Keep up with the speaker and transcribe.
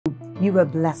You are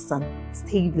blessed.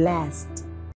 Stay blessed.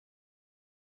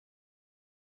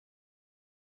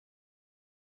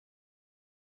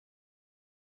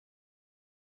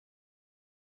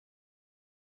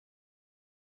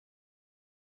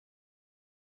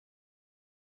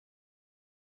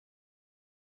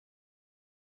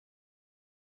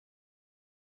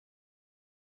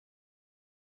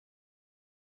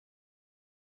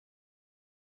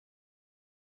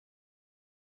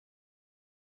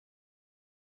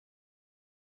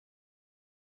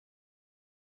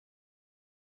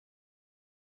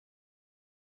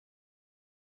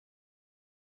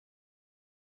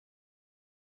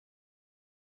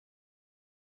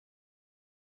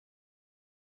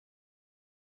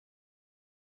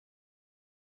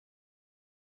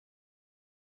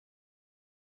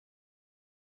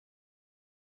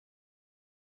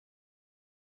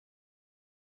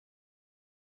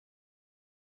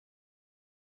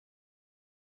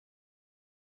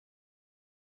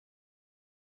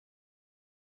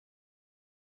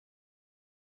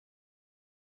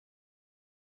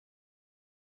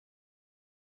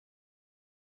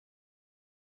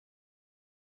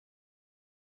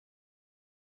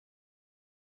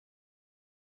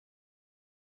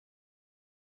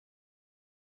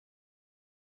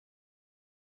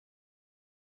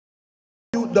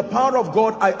 The power of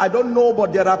God, I don't know,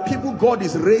 but there are people God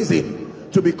is raising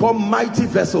to become mighty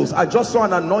vessels. I just saw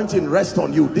an anointing rest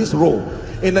on you, this row.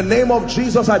 In the name of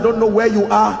Jesus, I don't know where you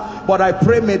are, but I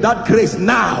pray may that grace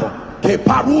now, let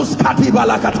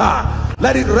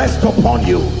it rest upon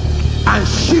you and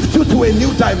shift you to a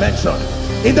new dimension.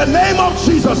 In the name of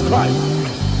Jesus Christ.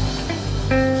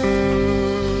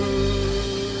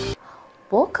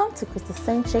 Welcome to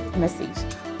Christocentric Message.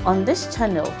 On this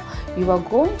channel, you are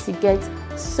going to get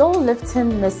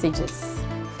soul-lifting messages,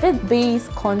 faith-based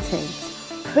content,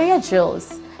 prayer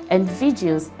drills, and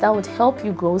videos that would help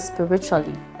you grow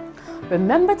spiritually.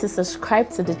 Remember to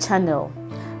subscribe to the channel,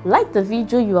 like the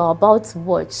video you are about to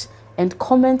watch, and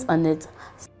comment on it.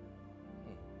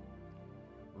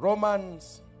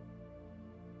 Romans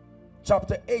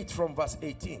chapter 8 from verse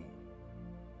 18.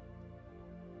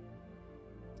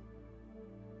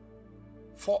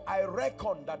 For I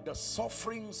reckon that the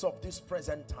sufferings of this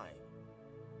present time,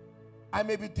 I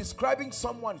may be describing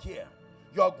someone here.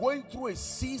 You are going through a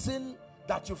season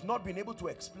that you've not been able to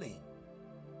explain.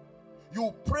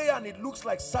 You pray and it looks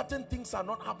like certain things are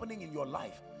not happening in your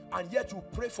life, and yet you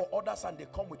pray for others and they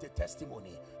come with a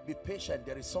testimony. Be patient.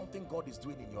 There is something God is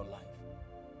doing in your life.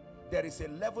 There is a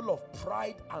level of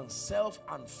pride and self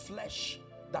and flesh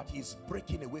that He's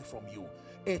breaking away from you.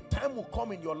 A time will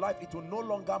come in your life, it will no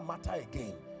longer matter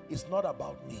again. It's not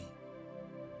about me.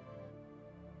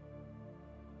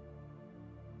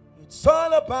 It's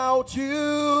all about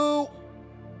you,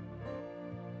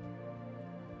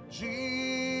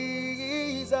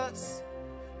 Jesus,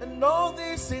 and all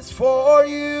this is for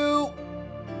you.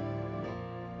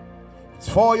 It's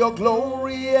for your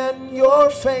glory and your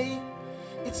fame.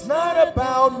 It's not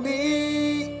about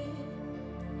me.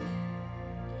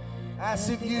 As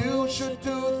if you should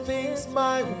do things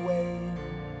my way.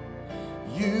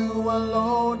 You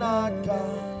alone are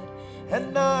God,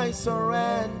 and I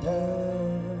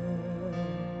surrender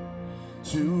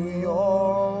to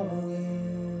your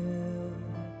will.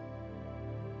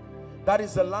 That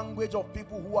is the language of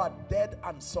people who are dead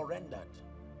and surrendered.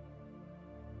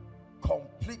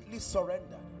 Completely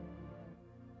surrendered.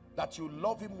 That you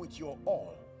love Him with your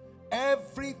all.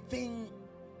 Everything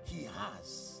He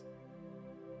has,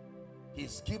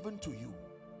 He's given to you,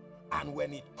 and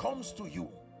when it comes to you,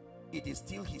 it is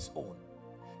still His own.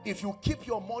 If you keep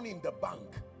your money in the bank,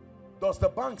 does the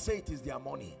bank say it is their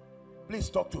money? Please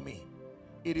talk to me.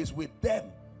 It is with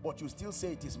them, but you still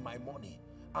say it is my money.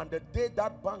 And the day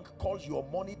that bank calls your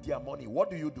money their money,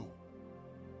 what do?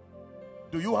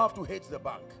 Do you have to hate the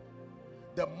bank?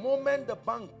 The moment the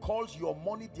bank calls your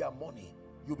money their money,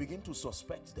 you begin to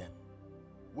suspect them.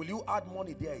 Will you add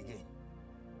money there again?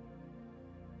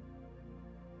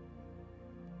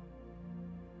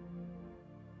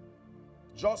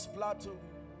 Just Plateau,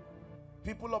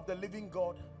 people of the living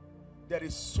God, there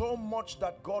is so much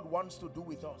that God wants to do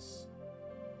with us,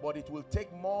 but it will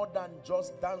take more than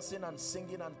just dancing and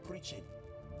singing and preaching.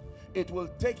 It will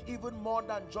take even more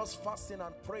than just fasting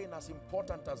and praying, as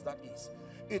important as that is.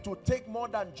 It will take more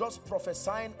than just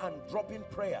prophesying and dropping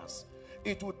prayers.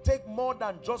 It will take more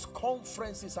than just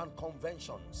conferences and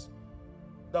conventions.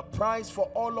 The price for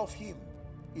all of Him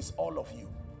is all of you.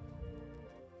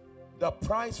 The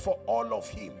price for all of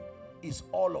Him is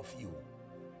all of you.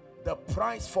 The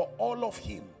price for all of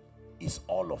Him is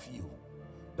all of you.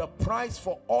 The price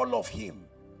for all of Him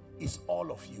is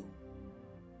all of you.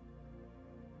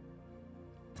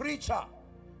 Preacher,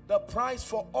 the price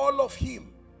for all of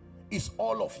him is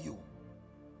all of you.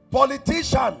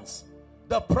 Politicians,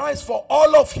 the price for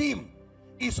all of him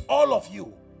is all of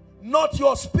you. Not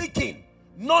your speaking,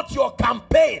 not your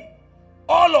campaign,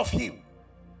 all of him.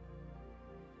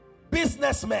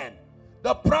 Businessmen,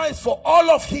 the price for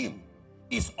all of him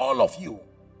is all of you.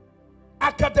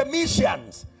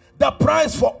 Academicians, the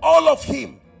price for all of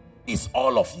him is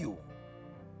all of you.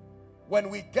 When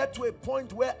we get to a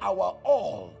point where our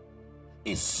all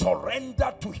is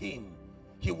surrendered to him,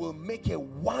 he will make a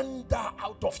wonder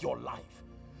out of your life.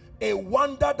 A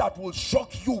wonder that will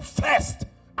shock you first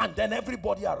and then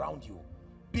everybody around you.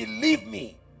 Believe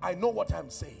me, I know what I'm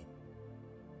saying.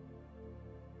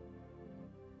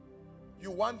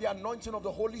 You want the anointing of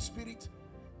the Holy Spirit?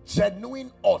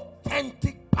 Genuine,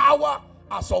 authentic power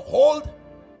as of old?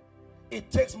 It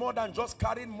takes more than just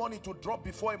carrying money to drop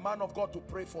before a man of God to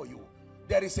pray for you.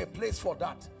 There is a place for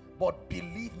that. But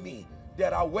believe me,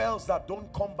 there are wells that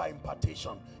don't come by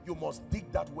impartation. You must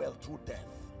dig that well through death.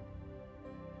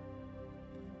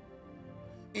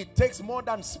 It takes more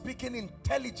than speaking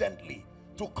intelligently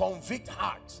to convict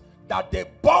hearts that they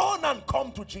burn and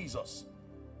come to Jesus.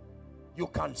 You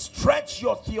can stretch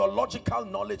your theological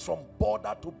knowledge from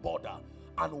border to border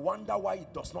and wonder why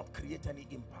it does not create any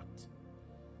impact.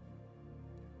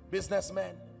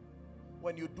 Businessmen,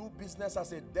 when you do business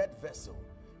as a dead vessel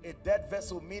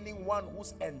meaning one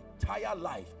whose entire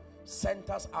life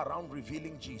centers around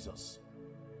revealing Jesus.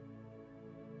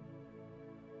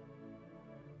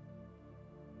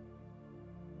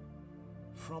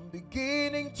 From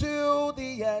beginning to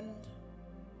the end,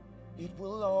 it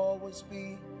will always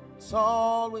be, it's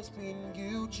always been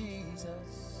you,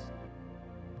 Jesus.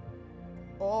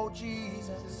 Oh,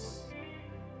 Jesus.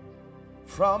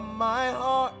 From my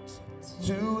heart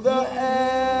to the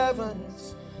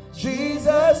heavens,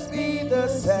 Jesus be the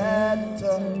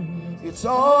center. It's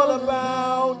all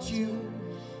about you.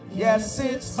 Yes,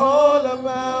 it's all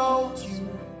about you.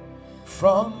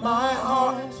 From my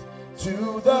heart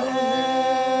to the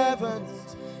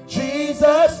heavens,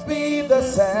 Jesus be the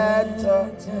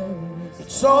center.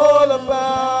 It's all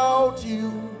about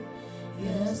you.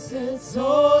 Yes, it's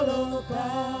all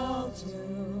about you.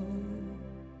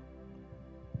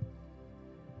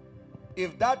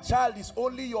 If that child is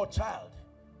only your child,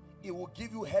 it will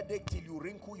give you headache till you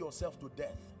wrinkle yourself to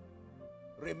death.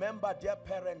 Remember, dear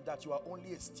parent, that you are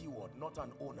only a steward, not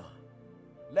an owner.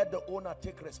 Let the owner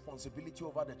take responsibility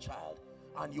over the child,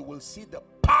 and you will see the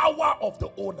power of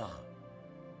the owner.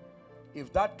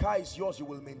 If that car is yours, you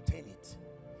will maintain it.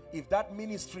 If that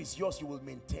ministry is yours, you will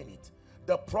maintain it.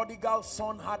 The prodigal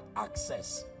son had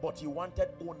access, but he wanted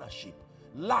ownership.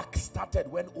 Lack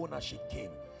started when ownership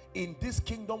came. In this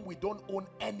kingdom, we don't own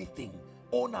anything.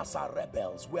 Owners are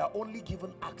rebels. We are only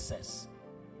given access.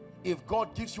 If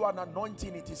God gives you an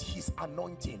anointing, it is his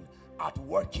anointing at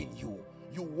work in you.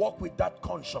 You walk with that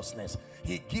consciousness.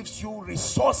 He gives you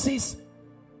resources.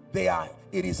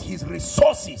 It is his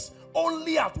resources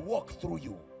only at work through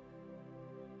you.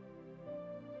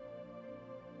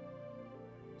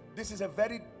 This is a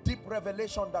very deep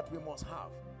revelation that we must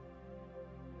have.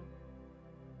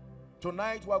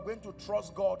 Tonight we are going to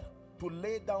trust God to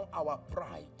lay down our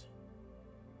pride.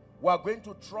 We are going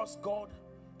to trust God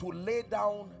to lay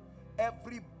down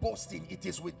every boasting. It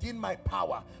is within my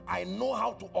power. I know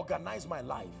how to organize my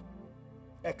life.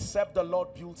 Except the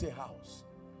Lord builds a house,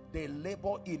 they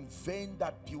labor in vain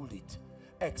that build it.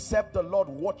 Except the Lord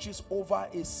watches over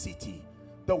a city,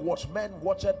 the watchman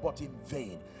watcheth but in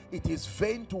vain. It is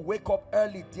vain to wake up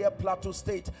early, dear Plateau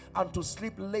State, and to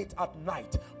sleep late at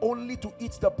night, only to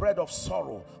eat the bread of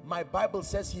sorrow. My Bible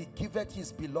says he giveth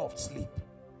his beloved sleep.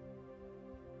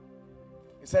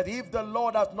 He said, if the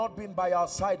Lord has not been by our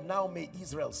side, now may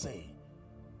Israel say.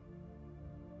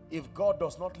 If God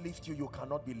does not lift you, you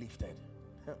cannot be lifted.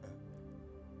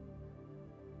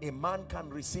 A man can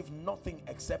receive nothing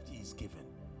except he is given.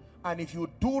 And if you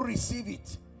do receive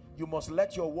it, you must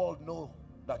let your world know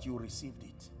that you received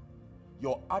it.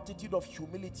 Your attitude of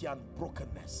humility and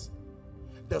brokenness,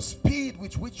 the speed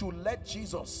with which you let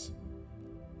Jesus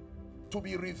to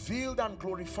be revealed and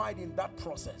glorified in that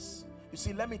process. You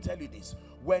see, let me tell you this.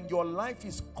 When your life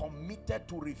is committed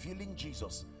to revealing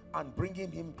Jesus and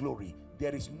bringing him glory,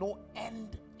 there is no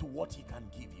end to what he can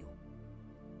give you.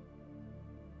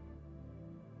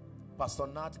 Pastor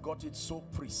Nat got it so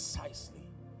precisely.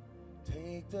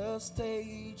 Take the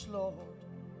stage, Lord.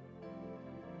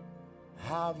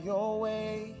 Have your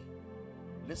way.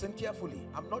 Listen carefully.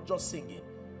 I'm not just singing.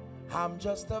 I'm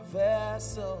just a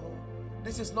vessel.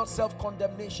 This is not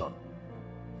self-condemnation.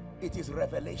 It is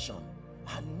revelation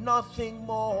and nothing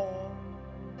more.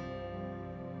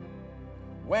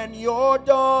 When you're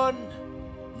done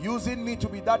using me to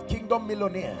be that kingdom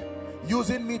millionaire,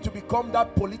 using me to become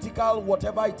that political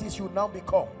whatever it is you now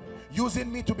become,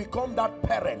 using me to become that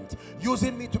parent,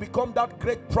 using me to become that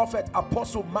great prophet,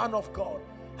 apostle, man of God,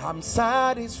 I'm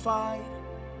satisfied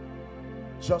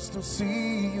just to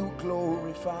see you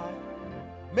glorified.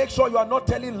 Make sure you are not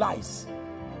telling lies.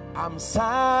 I'm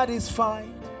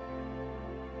satisfied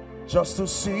just to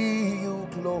see you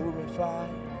glorified.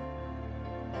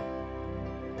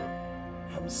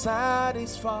 I'm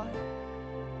satisfied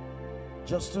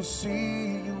just to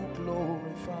see you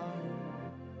glorified.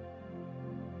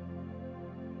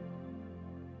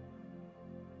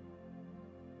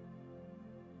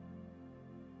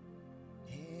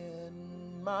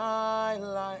 In my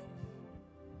life,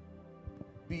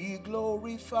 be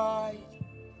glorified,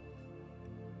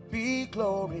 be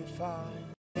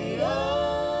glorified.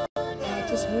 I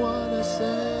just want to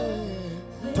say,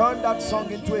 turn that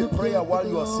song into a prayer while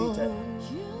you are seated.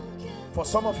 For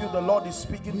some of you, the Lord is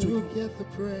speaking to you.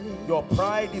 Your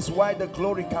pride is why the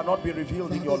glory cannot be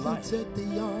revealed in your life.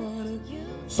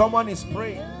 Someone is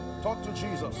praying. Talk to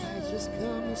Jesus.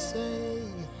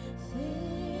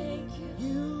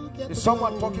 Is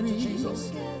someone talking to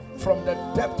Jesus from the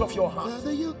depth of your heart?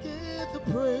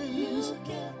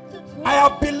 I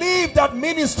have believed that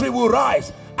ministry will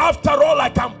rise. After all, I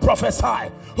can prophesy.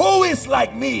 Who is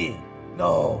like me?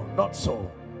 No, not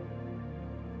so.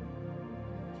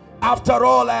 After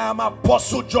all, I am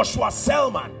Apostle Joshua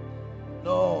Selman.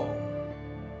 No.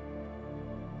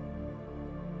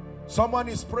 Someone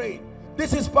is praying.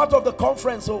 This is part of the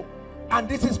conference, oh, and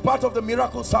this is part of the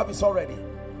miracle service already.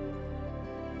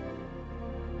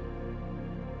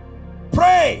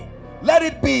 Pray, let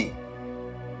it be.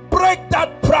 Break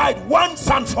that pride once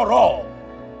and for all.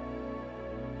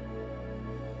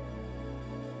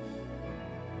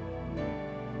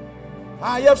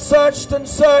 I have searched and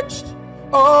searched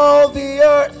all the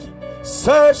earth,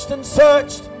 searched and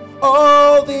searched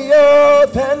all the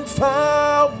earth, and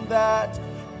found that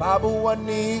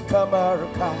Babuwani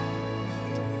Kamaraka.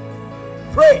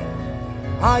 Pray.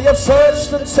 I have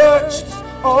searched and searched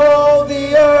all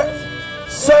the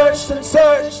earth, searched and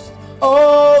searched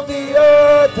all the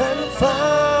earth, and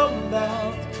found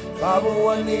that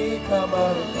Babuwani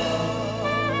Kamaraka.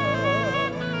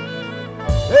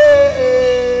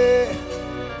 Hey,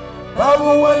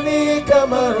 Babuwani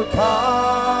Kamaraka,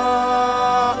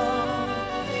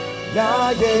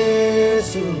 Ya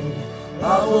Yesu,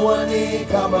 Babuwani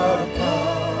Kamaraka.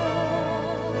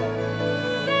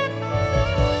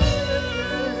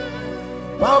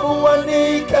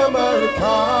 Babuwani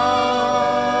Kamaraka,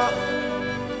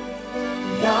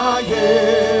 Ya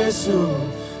Yesu,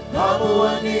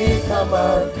 Babuwani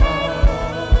Kamaraka.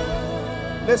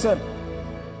 Listen.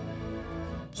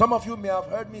 Some of you may have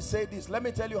heard me say this. Let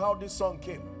me tell you how this song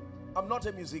came. I'm not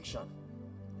a musician.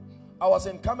 I was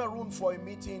in Cameroon for a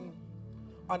meeting,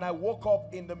 and I woke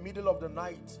up in the middle of the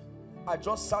night. I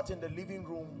just sat in the living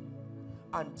room,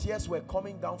 and tears were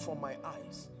coming down from my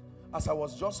eyes as I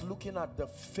was just looking at the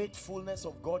faithfulness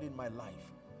of God in my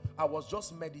life. I was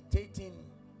just meditating,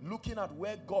 looking at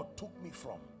where God took me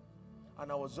from, and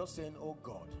I was just saying, oh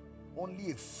God,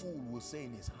 only a fool will say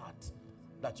in his heart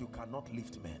that you cannot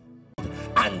lift men.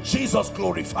 And Jesus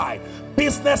glorified.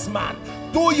 Businessman,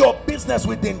 do your business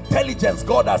with the intelligence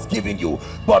God has given you,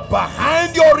 but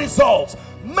behind your results,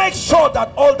 make sure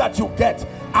that all that you get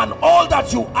and all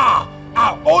that you are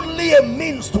only a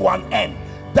means to an end,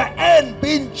 the end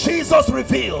being Jesus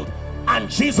revealed and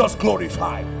Jesus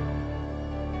glorified.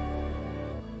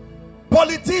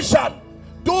 Politician,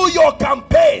 do your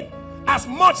campaign as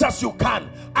much as you can,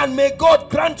 and may God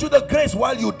grant you the grace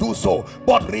while you do so.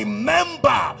 But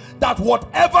remember that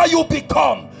whatever you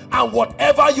become and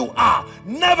whatever you are,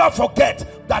 never forget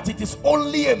that it is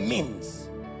only a means,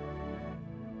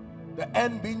 the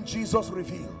end being Jesus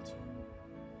revealed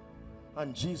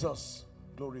and Jesus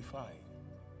glorified.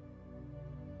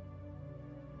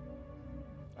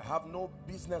 I have no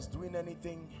business doing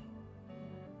anything,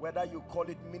 whether you call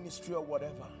it ministry or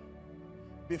whatever.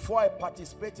 Before I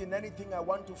participate in anything, I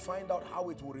want to find out how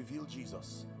it will reveal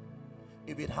Jesus.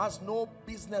 If it has no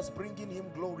business bringing him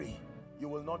glory, you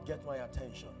will not get my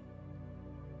attention.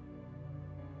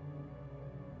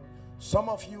 Some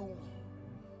of you,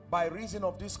 by reason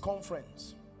of this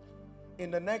conference,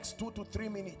 in the next 2 to 3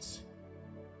 minutes,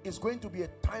 is going to be a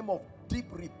time of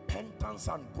deep repentance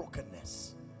and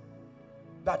brokenness,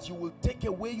 that you will take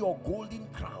away your golden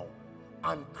crown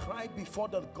and cry before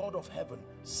the God of heaven,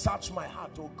 search my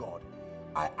heart, oh God.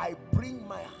 I bring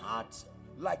my heart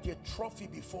like a trophy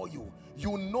before you.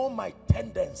 You know my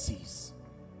tendencies.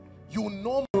 You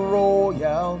know my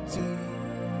royalty.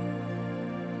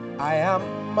 I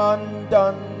am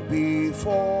undone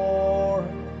before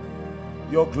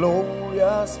your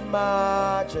glorious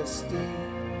majesty.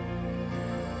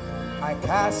 I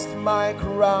cast my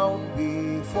crown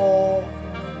before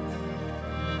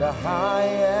the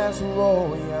highest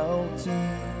royalty.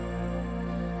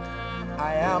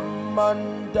 I am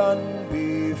undone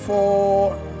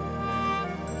before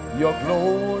your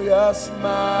glorious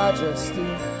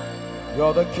majesty.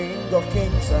 You're the King of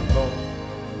kings and Lord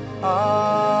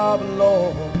of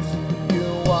lords.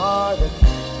 You are the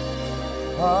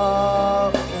King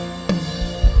of kings.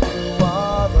 You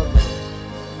are the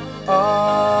Lord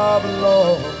of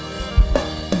lords.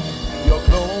 Your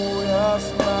glorious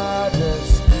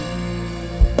majesty.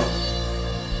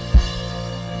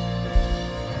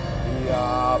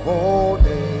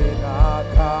 Yabode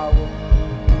nakawo,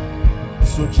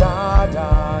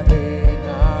 sujada de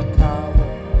nakawo,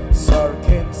 Sir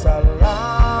King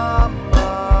Salama,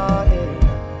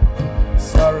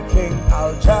 Sir King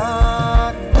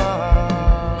Al-Jannah.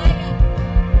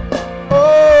 Oh,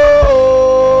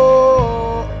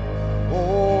 oh,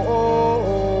 oh,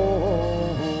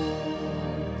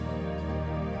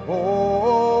 oh, oh,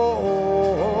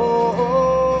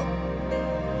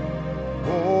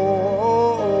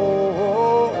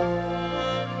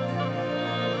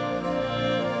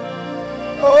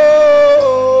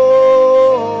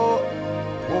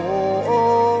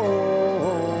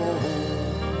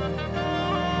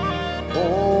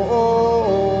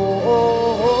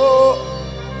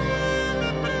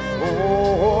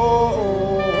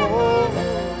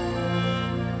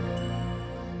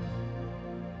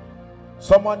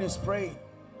 someone is praying.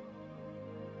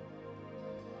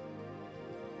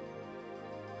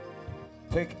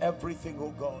 Take everything,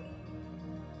 oh God.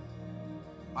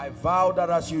 I vow that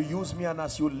as you use me and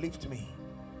as you lift me,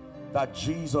 that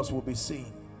Jesus will be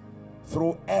seen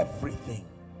through everything.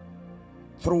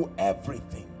 Through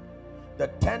everything. The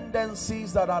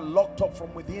tendencies that are locked up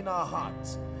from within our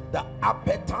hearts, the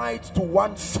appetite to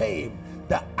want fame,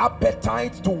 the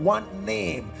appetite to want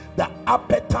name, the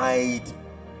appetite.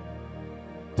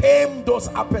 Tame those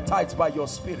appetites by your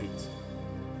spirit.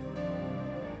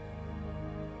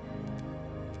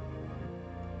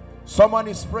 Someone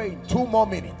is praying. 2 more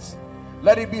minutes.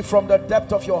 Let it be from the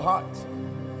depth of your heart.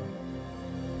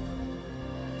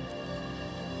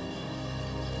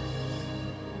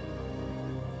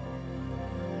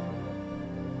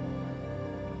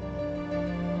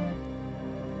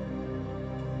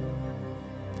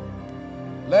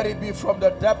 Let it be from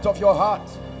the depth of your heart.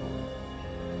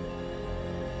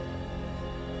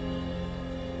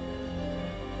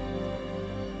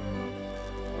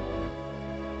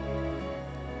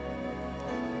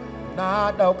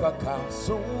 Na daukaka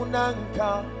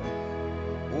sunanka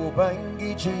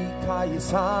Ubangiji ka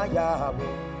Yesayabo,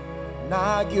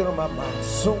 na girmama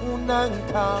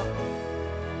sunanka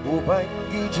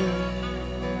Ubangiji,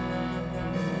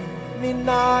 ni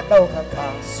na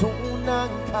daukaka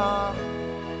sunanka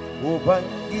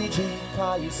Ubangiji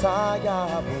ka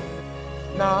Yesayabo,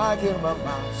 na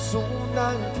girmama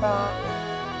sunanka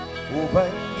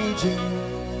Ubangiji.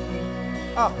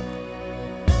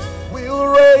 We'll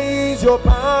raise your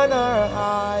banner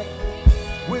high,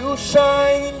 we'll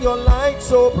shine your light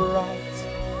so bright,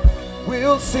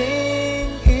 we'll sing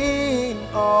in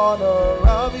honor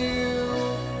of you.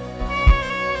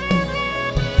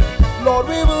 Lord,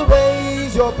 we will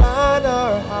raise your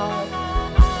banner high,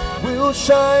 we'll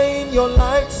shine your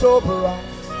light so bright,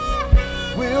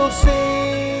 we'll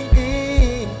sing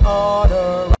in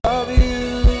honor of you.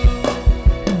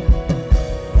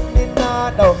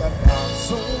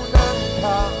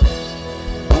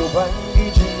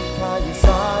 Ubangiji ka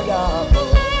Yesayabo,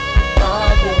 na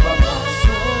girmama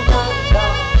sunanka,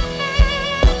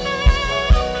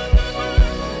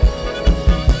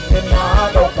 na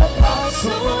daukaka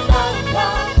sunanka.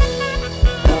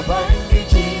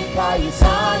 Ubangiji ka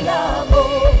Yesayabo,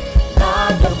 na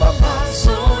girmama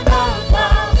sunanka.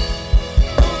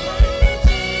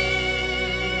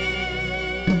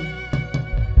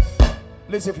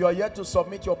 Please, if you are yet to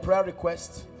submit your prayer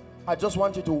request, I just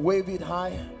want you to wave it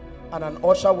high and an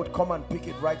usher would come and pick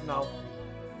it right now.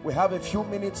 We have a few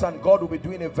minutes and God will be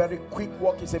doing a very quick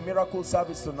work. It's a miracle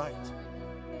service tonight.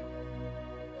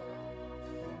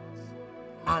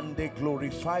 And they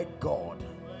glorified God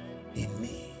in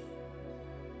me.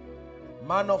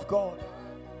 Man of God,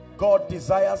 God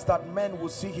desires that men will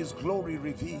see his glory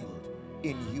revealed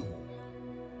in you.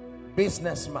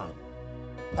 Businessman,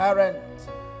 parent,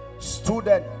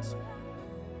 student,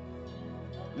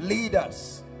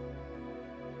 leaders,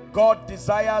 God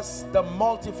desires the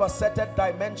multifaceted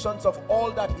dimensions of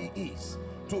all that he is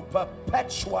to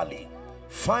perpetually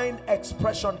find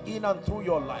expression in and through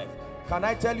your life. Can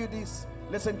I tell you this?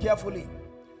 Listen carefully.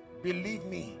 Believe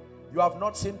me, you have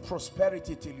not seen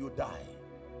prosperity till you die.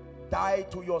 Die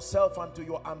to yourself and to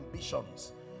your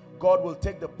ambitions. God will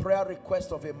take the prayer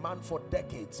request of a man for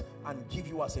decades and give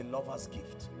you as a lover's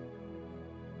gift.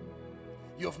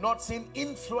 You've not seen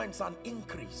influence and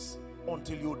increase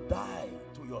until you die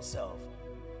to yourself.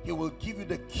 He will give you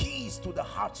the keys to the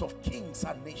hearts of kings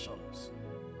and nations.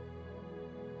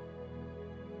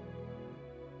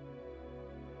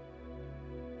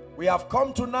 We have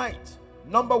come tonight,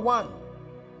 number one,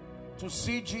 to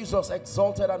see Jesus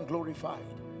exalted and glorified.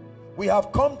 We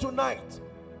have come tonight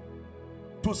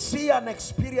to see and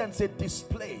experience a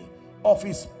display of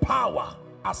his power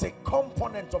as a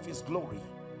component of his glory.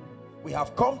 We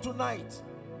have come tonight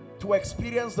to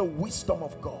experience the wisdom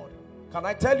of God. Can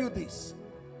I tell you this?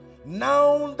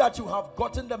 Now that you have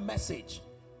gotten the message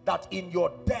that in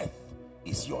your death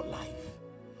is your life,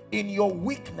 in your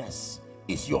weakness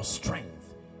is your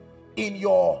strength, in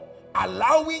your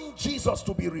allowing Jesus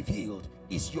to be revealed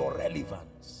is your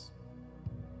relevance.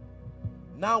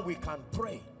 Now we can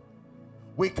pray.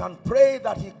 We can pray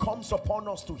that he comes upon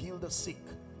us to heal the sick.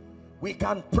 We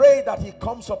can pray that he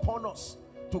comes upon us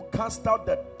to cast out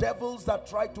the devils that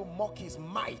try to mock his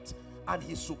might and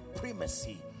his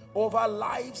supremacy over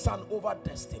lives and over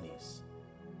destinies.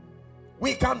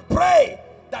 We can pray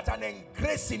that an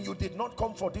engracing you did not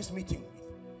come for this meeting with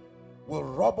will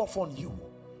rub off on you,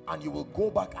 and you will go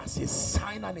back as a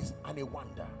sign and a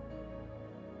wonder.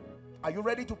 Are you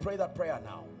ready to pray that prayer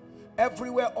now?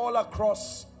 Everywhere, all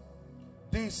across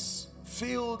this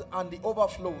field and the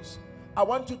overflows, I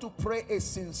want you to pray a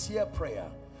sincere prayer.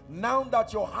 Now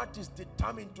that your heart is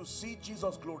determined to see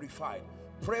Jesus glorified,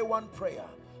 pray one prayer.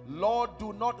 Lord,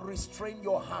 do not restrain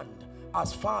your hand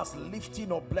as far as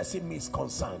lifting or blessing me is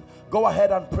concerned. Go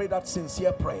ahead and pray that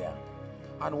sincere prayer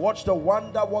and watch the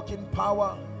wonder working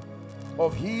power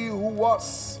of he who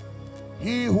was,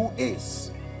 he who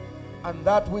is, and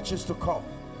that which is to come.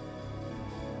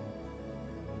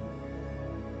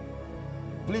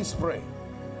 Please pray.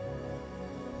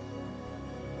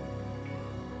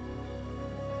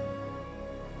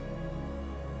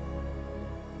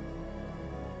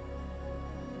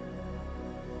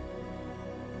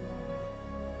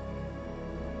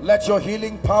 Let your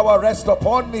healing power rest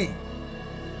upon me.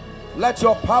 Let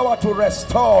your power to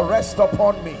restore rest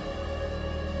upon me.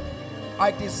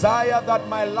 I desire that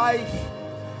my life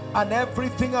and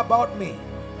everything about me,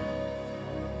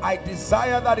 I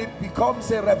desire that it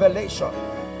becomes a revelation,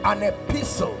 an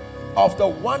epistle of the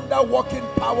wonder working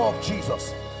power of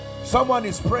Jesus. Someone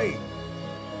is praying.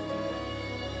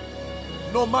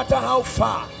 No matter how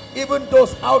far, even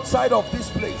those outside of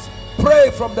this place, pray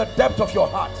from the depth of your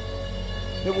heart.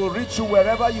 He will reach you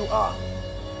wherever you are.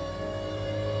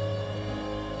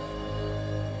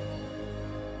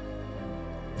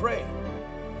 Pray.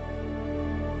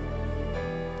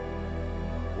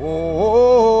 Oh,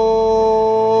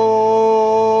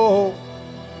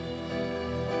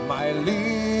 my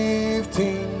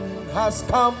lifting has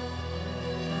come.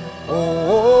 Oh,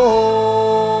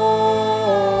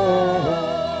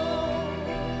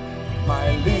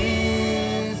 my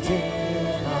lifting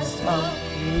has come.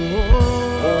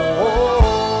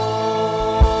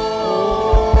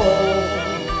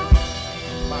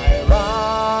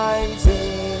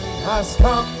 Has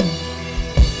come.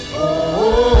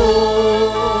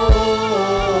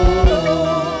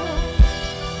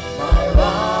 My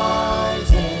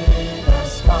rising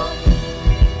has come.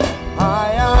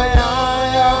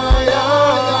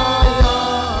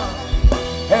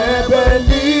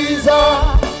 Ebenezer,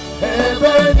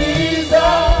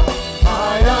 Ebenezer.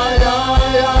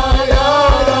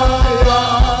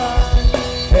 Ebenezer,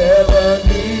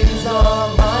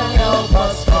 my help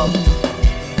has come.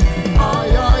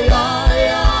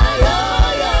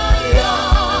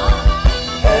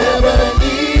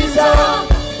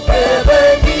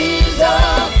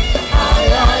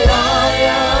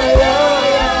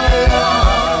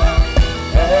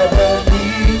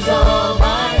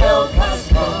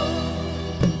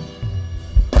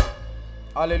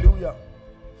 Hallelujah.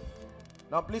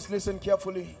 Now please listen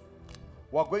carefully.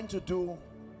 We're going to do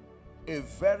a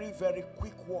very, very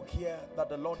quick walk here that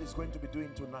the Lord is going to be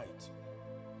doing tonight.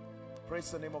 Praise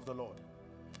the name of the Lord.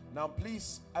 Now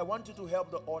please, I want you to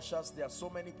help the ushers. There are so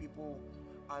many people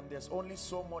and there's only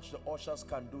so much the ushers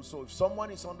can do. So if someone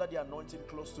is under the anointing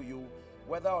close to you,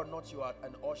 whether or not you are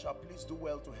an usher, please do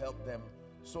well to help them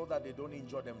so that they don't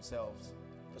injure themselves,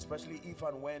 especially if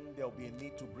and when there'll be a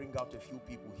need to bring out a few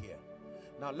people here.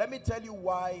 Now let me tell you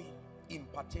why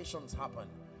impartations happen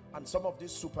and some of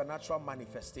these supernatural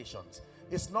manifestations.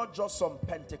 It's not just some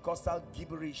Pentecostal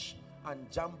gibberish and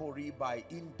jamboree by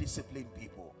indisciplined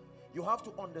people. You have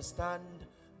to understand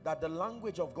that the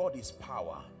language of God is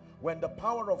power. When the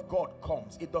power of God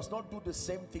comes, it does not do the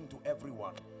same thing to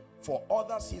everyone. For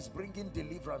others, he's bringing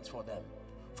deliverance for them.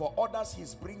 For others,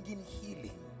 he's bringing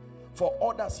healing. For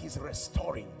others, he's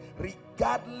restoring.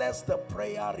 Regardless the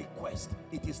prayer request,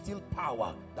 it is still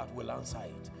power that will answer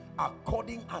it.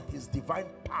 According as his divine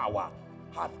power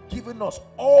hath given us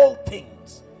all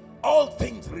things. All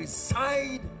things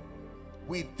reside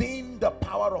within the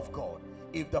power of God.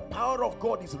 If the power of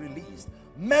God is released,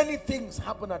 many things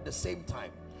happen at the same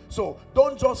time. So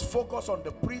don't just focus on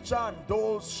the preacher and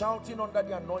those shouting under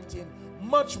the anointing.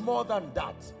 Much more than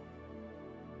that.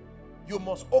 You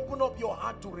must open up your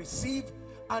heart to receive.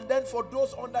 And then for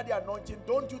those under the anointing,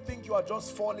 don't you think you are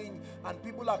just falling and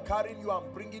people are carrying you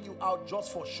and bringing you out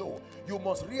just for show. You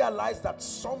must realize that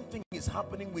something is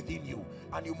happening within you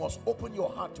and you must open your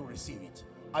heart to receive it.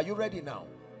 Are you ready now?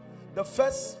 The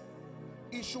first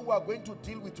issue we are going to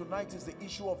deal with tonight is the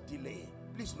issue of delay.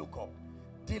 Please look up.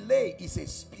 Delay is a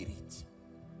spirit.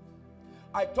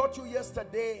 I taught you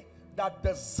yesterday that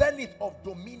the zenith of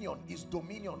dominion is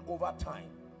dominion over time.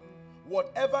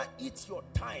 Whatever eats your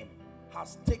time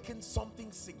has taken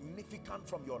something significant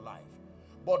from your life.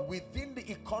 But within the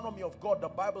economy of God, the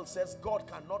Bible says God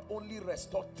can not only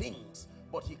restore things,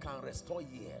 but he can restore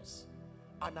years.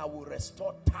 And I will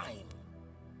restore time.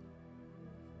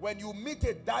 When you meet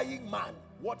a dying man,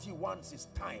 what he wants is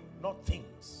time, not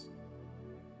things.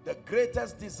 The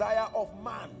greatest desire of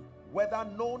man, whether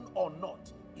known or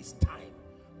not, is time.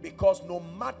 Because no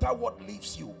matter what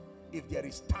leaves you, if there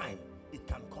is time, it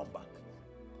can come back.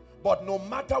 But no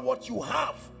matter what you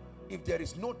have, if there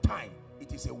is no time,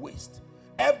 it is a waste.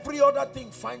 Every other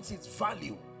thing finds its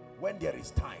value when there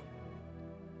is time.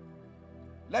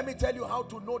 Let me tell you how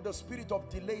to know the spirit of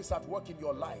delay is at work in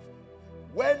your life.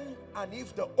 When and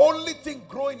if the only thing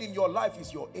growing in your life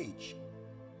is your age.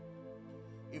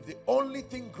 If the only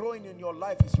thing growing in your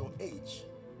life is your age,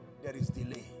 there is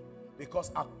delay.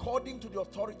 Because according to the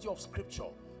authority of scripture,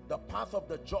 the path of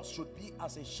the just should be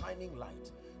as a shining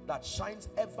light that shines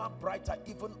ever brighter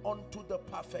even unto the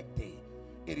perfect day.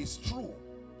 It is true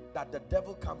that the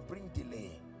devil can bring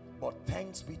delay, but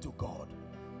thanks be to God,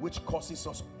 which causes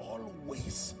us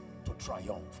always to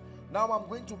triumph. Now I'm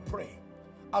going to pray.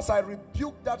 As I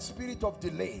rebuke that spirit of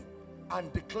delay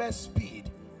and declare speed,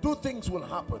 two things will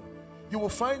happen. You will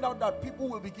find out that people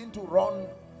will begin to run.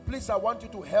 Please, I want you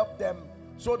to help them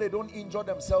so they don't injure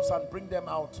themselves and bring them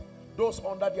out. Those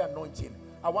under the anointing,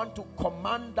 I want to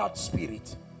command that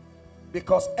spirit,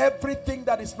 because everything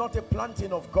that is not a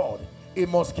planting of God, it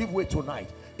must give way tonight.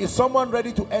 Is someone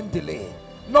ready to end delay?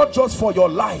 Not just for your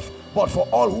life, but for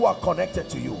all who are connected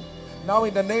to you. Now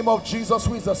in the name of Jesus,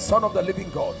 who is the Son of the living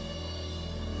God,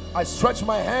 I stretch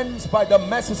my hands by the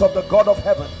mercies of the God of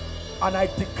heaven, and I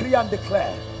decree and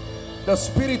declare the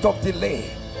spirit of delay,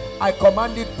 I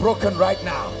command it broken right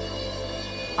now.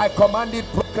 I command it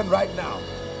broken right now.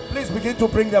 Please begin to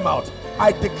bring them out.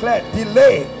 I declare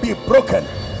delay be broken.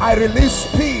 I release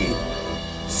speed.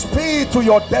 Speed to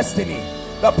your destiny.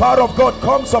 The power of God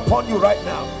comes upon you right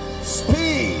now.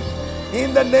 Speed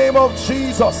in the name of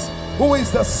Jesus, who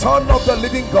is the Son of the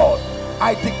living God.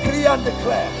 I decree and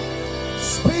declare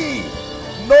speed,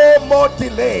 no more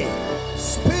delay.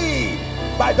 Speed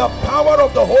by the power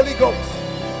of the Holy Ghost.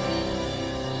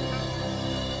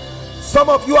 Some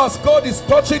of you, as God is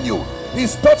touching you,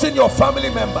 he's touching your family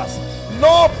members.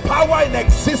 No power in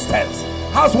existence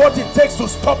has what it takes to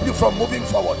stop you from moving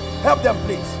forward. Help them,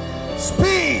 please.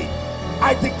 Speed,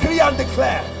 I decree and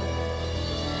declare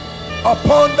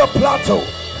upon the plateau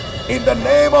in the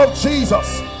name of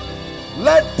Jesus.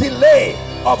 Let delay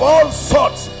of all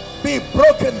sorts be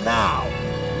broken now.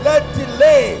 Let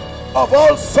delay of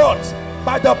all sorts,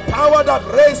 by the power that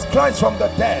raised Christ from the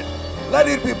dead, let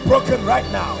it be broken right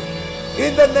now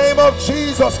in the name of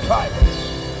Jesus Christ.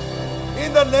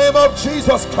 In the name of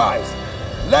Jesus Christ,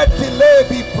 let delay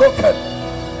be broken.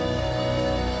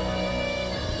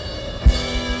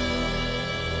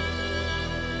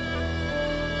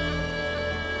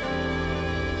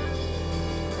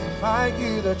 I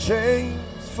hear the chains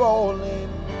falling.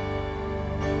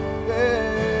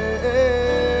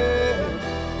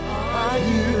 I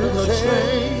hear the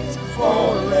chains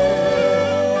falling.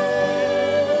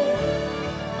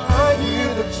 I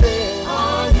hear the chains.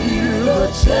 I hear the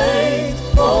chains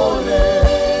falling.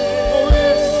 Oh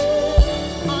yes.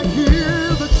 I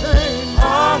hear the chains.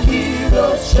 I hear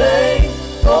the chains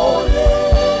falling.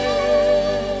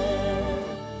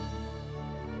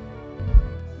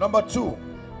 Number two.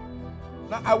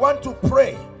 Now I want to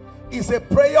pray. It's a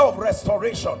prayer of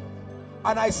restoration.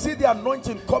 And I see the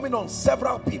anointing coming on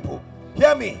several people.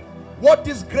 Hear me. What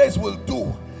this grace will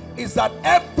do is that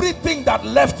everything that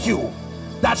left you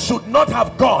that should not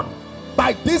have gone,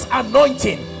 by this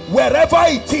anointing, wherever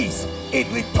it is, it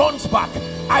returns back.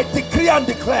 I decree and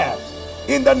declare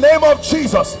in the name of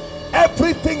Jesus,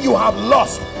 everything you have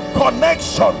lost,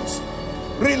 connections,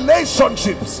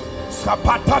 relationships,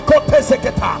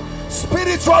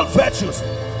 spiritual virtues,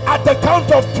 at the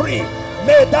count of 3,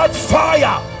 may that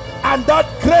fire and that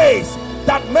grace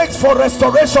that makes for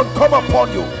restoration come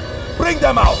upon you. Bring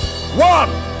them out. 1,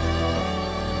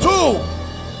 2,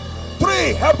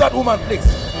 3. Help that woman, please.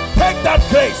 Take that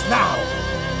grace now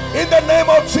in the name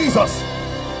of Jesus.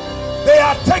 They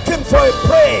are taken for a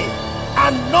prey,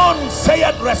 and none say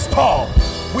it restore.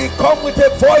 We come with a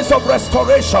voice of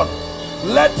restoration.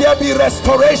 Let there be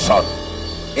restoration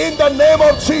in the name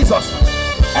of Jesus.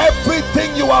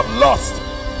 Everything you have lost,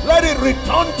 let it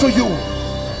return to you.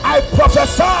 I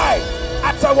prophesy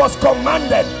as I was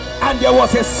commanded, and there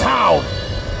was a sound.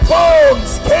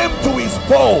 Bones came to his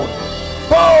bone.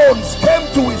 Bones came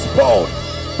to his bone.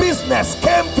 Business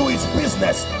came to his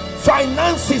business.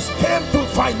 Finances came to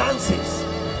finances.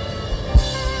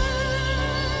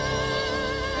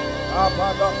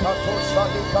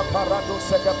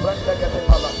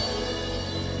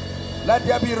 Let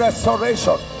there be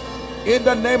restoration in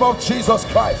the name of Jesus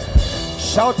Christ.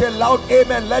 Shout a loud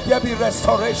amen. Let there be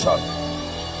restoration.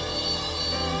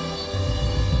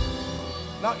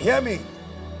 Now hear me.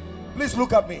 Please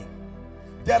look at me.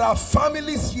 There are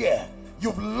families here.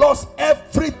 You've lost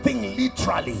everything,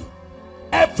 literally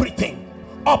everything.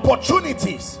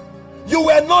 Opportunities. You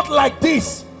were not like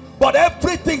this, but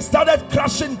everything started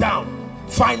crashing down.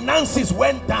 Finances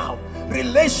went down.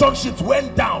 Relationships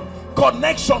went down.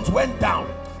 Connections went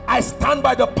down. I stand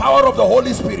by the power of the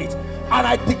Holy Spirit, and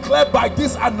I declare by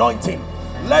this anointing,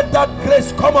 let that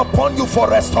grace come upon you for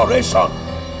restoration.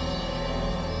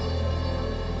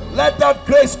 Let that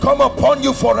grace come upon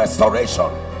you for restoration.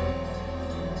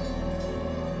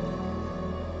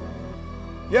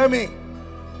 Hear me.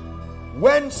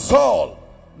 When Saul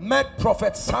met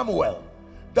Prophet Samuel,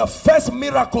 the first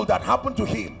miracle that happened to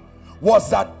him was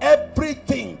that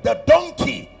everything, the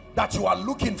donkey that you are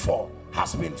looking for,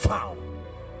 has been found.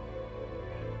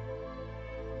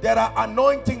 There are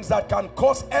anointings that can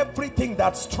cause everything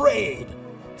that strayed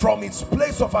from its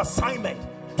place of assignment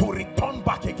to return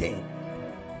back again.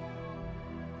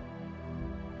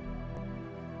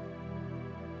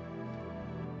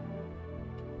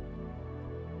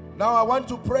 Now I want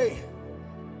to pray.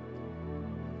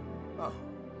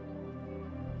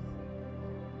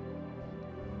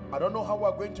 I don't know how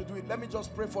we're going to do it. Let me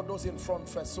just pray for those in front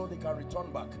first so they can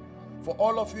return back. For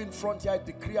all of you in front here, I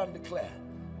decree and declare,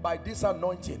 by this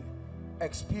anointing,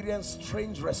 experience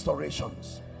strange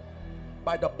restorations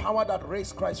by the power that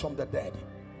raised Christ from the dead.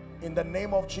 In the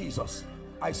name of Jesus,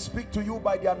 I speak to you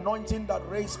by the anointing that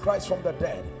raised Christ from the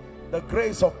dead. The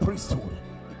grace of priesthood,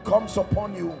 it comes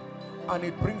upon you and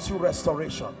it brings you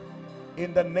restoration.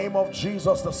 In the name of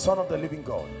Jesus, the Son of the living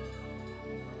God.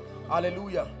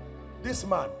 Hallelujah. This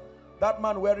man, that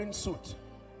man wearing suit,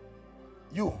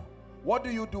 you, what do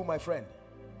you do, my friend?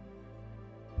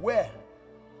 Where?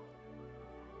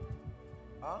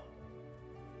 Huh?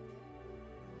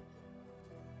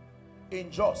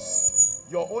 In Jos,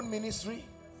 your own ministry.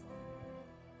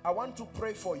 I want to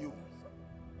pray for you.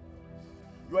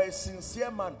 You are a sincere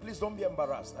man. Please don't be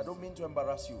embarrassed. I don't mean to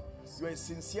embarrass you. You are a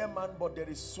sincere man, but there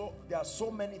are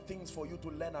so many things for you to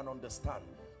learn and understand.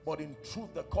 But in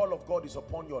truth, the call of God is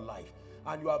upon your life.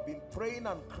 And you have been praying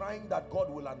and crying that God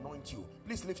will anoint you.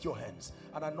 Please lift your hands.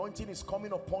 An anointing is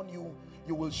coming upon you.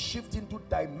 You will shift into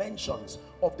dimensions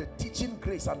of the teaching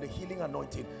grace and the healing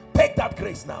anointing. Take that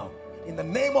grace now. In the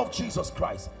name of Jesus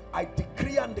Christ, I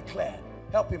decree and declare,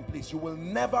 help him please. You will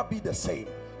never be the same.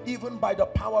 Even by the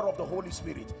power of the Holy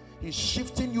Spirit, he's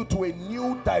shifting you to a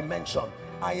new dimension.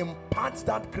 I impart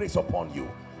that grace upon you.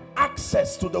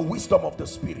 Access to the wisdom of the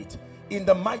Spirit. In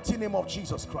the mighty name of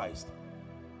Jesus Christ.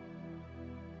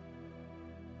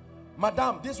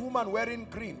 Madam, this woman wearing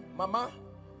green, mama,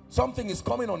 something is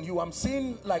coming on you. I'm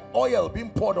seeing like oil being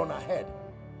poured on her head.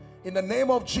 In the name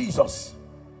of Jesus,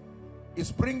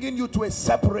 it's bringing you to a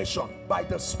separation by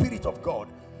the Spirit of God.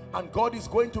 And God is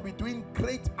going to be doing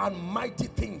great and mighty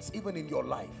things even in your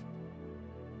life.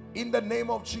 In the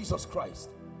name of Jesus Christ,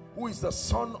 who is the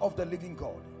Son of the living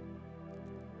God.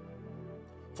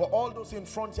 For all those in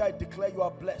front here, I declare you are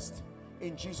blessed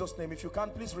in Jesus' name. If you can,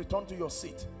 please return to your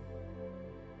seat.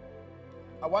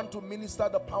 I want to minister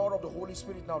the power of the Holy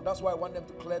Spirit now. That's why I want them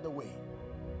to clear the way.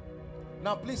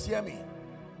 Now please hear me.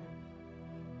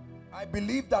 I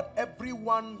believe that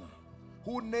everyone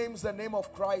who names the name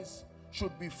of Christ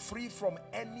should be free from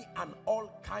any and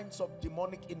all kinds of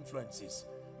demonic influences.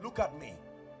 Look at me.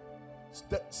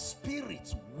 The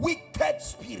spirits, wicked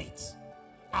spirits,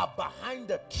 are behind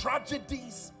the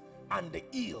tragedies and the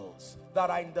ills that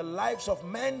are in the lives of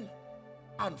men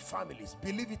and families.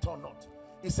 Believe it or not.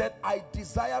 He said, I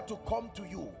desire to come to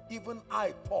you, even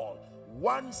I, Paul,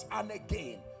 once and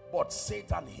again, but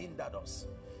Satan hindered us.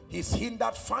 He's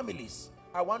hindered families.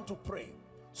 I want to pray.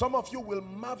 Some of you will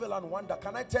marvel and wonder.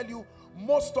 Can I tell you,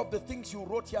 most of the things you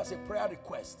wrote here as a prayer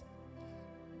request,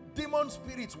 demon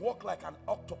spirits walk like an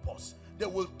octopus. They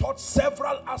will touch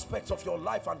several aspects of your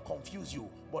life and confuse you,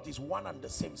 but it's one and the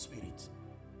same spirit.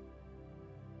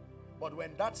 But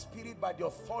when that spirit, by the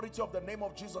authority of the name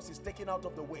of Jesus, is taken out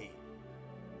of the way,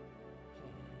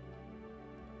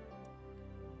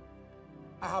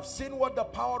 I have seen what the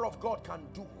power of God can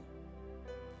do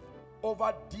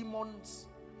over demons,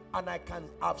 and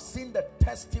I've seen the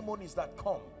testimonies that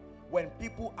come when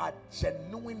people are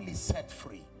genuinely set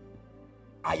free.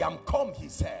 I am come, he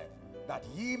said, that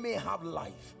ye may have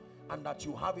life, and that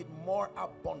you have it more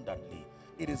abundantly.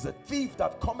 It is a thief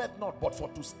that cometh not but for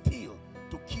to steal,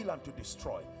 to kill, and to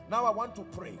destroy. Now I want to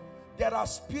pray. There are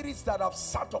spirits that have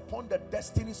sat upon the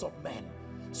destinies of men.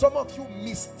 Some of you,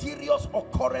 mysterious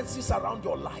occurrences around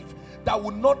your life that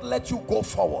will not let you go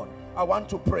forward. I want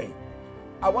to pray.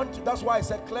 That's why I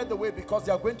said clear the way, because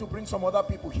they are going to bring some other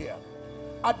people here.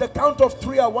 At the count of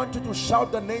 3, I want you to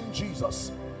shout the name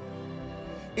Jesus.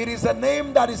 It is a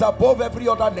name that is above every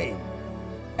other name,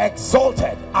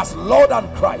 exalted as Lord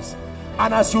and Christ.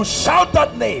 And as you shout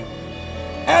that name,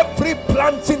 every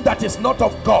planting that is not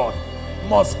of God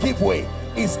must give way.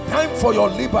 It's time for your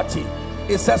liberty.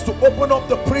 It says to open up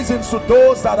the prisons to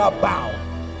those that are bound,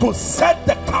 to set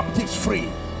the captives free.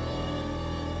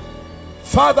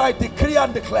 Father, I decree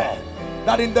and declare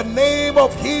that in the name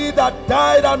of he that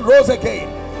died and rose again,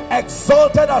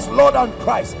 exalted as Lord and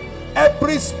Christ,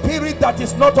 every spirit that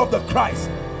is not of the Christ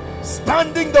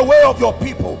standing the way of your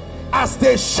people, as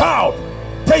they shout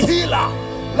Tehillah,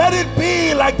 let it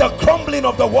be like the crumbling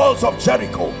of the walls of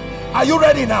Jericho. Are you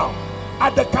ready now?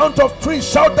 At the count of 3,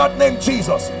 shout that name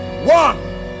Jesus. 1,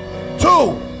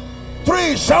 2,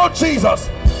 3, shout Jesus.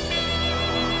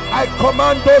 I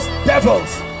command those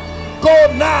devils,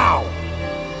 go now.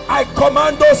 I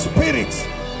command those spirits,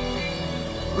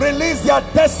 release their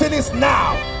destinies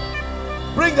now.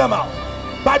 Bring them out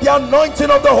by the anointing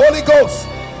of the Holy Ghost.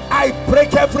 I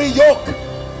break every yoke.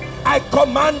 I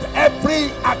command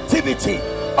every activity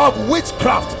of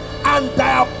witchcraft and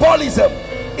diabolism,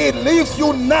 it leaves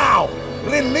you now,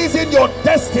 releasing your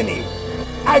destiny.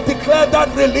 I declare that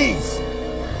release.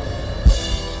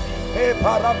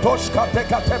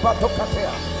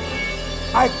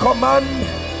 I command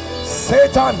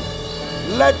Satan,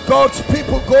 let God's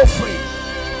people go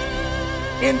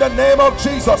free in the name of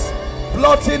Jesus,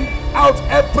 blotting out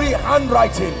every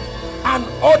handwriting and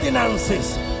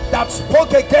ordinances that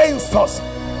spoke against us.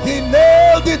 He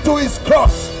nailed it to his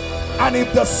cross, and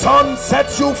if the Son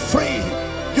sets you free,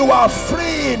 you are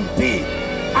free indeed.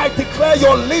 I declare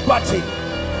your liberty.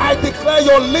 I declare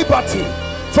your liberty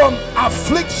from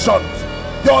afflictions,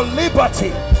 your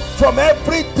liberty from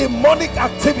every demonic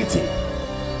activity.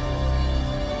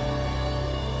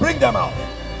 Bring them out.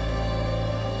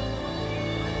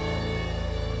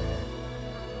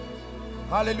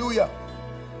 Hallelujah.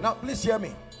 Now please hear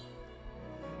me.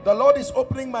 The Lord is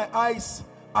opening my eyes,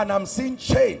 and I'm seeing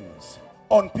chains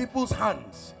on people's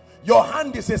hands. Your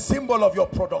hand is a symbol of your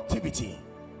productivity.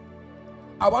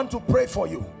 I want to pray for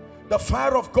you. The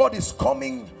fire of God is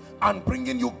coming and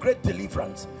bringing you great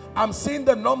deliverance. I'm seeing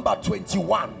the number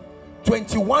 21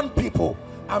 people.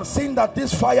 I'm seeing that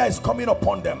this fire is coming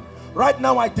upon them right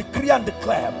now. I decree and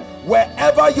declare,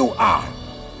 wherever you are,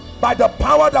 by the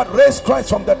power that raised Christ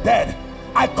from the dead,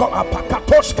 I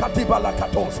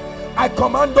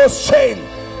command those chains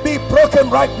be broken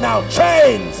right now.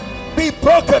 Chains be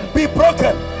broken, be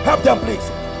broken. Help them please.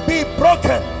 Be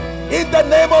broken in the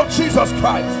name of Jesus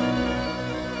Christ.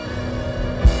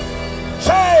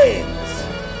 Chains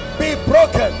be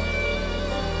broken.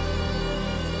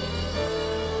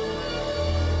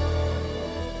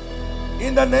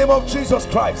 In the name of Jesus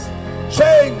Christ.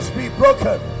 Chains be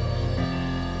broken.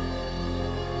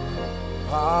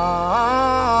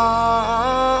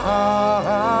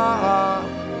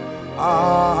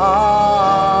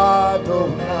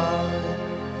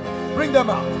 Bring them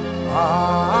out.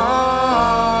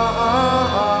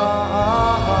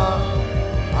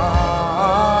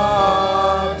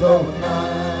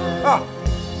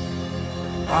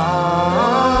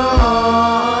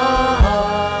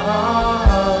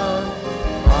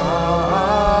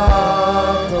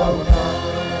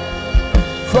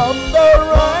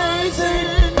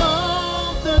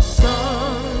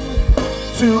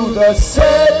 to the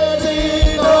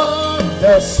setting of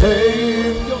the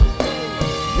same.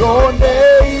 Your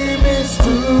name is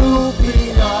to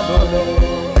be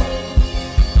adored.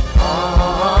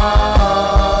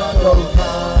 Adonai.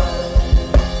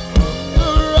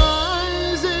 The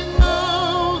rising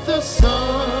of the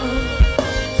sun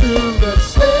to the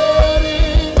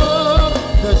setting of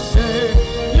the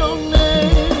same. Your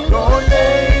name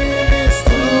is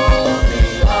to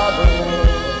be adored.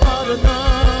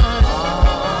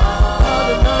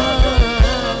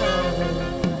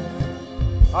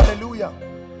 Hallelujah.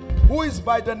 Who is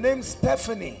by the name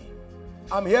Stephanie?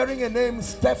 I'm hearing a name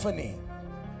Stephanie.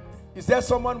 Is there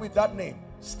someone with that name?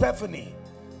 Stephanie.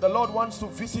 The Lord wants to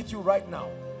visit you right now.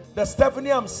 The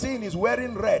Stephanie I'm seeing is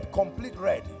wearing red, complete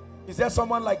red. Is there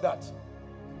someone like that?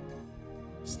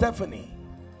 Stephanie.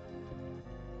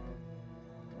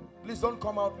 Please don't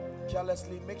come out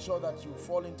carelessly. Make sure that you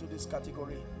fall into this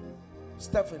category.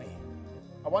 Stephanie,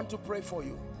 I want to pray for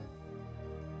you.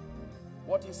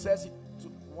 What he says to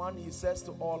one, he says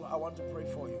to all. I want to pray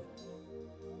for you.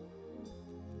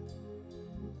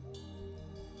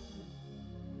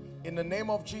 In the name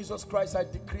of Jesus Christ, I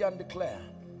decree and declare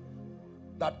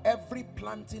that every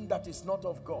planting that is not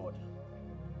of God,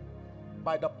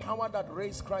 by the power that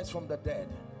raised Christ from the dead,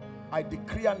 I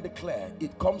decree and declare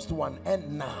it comes to an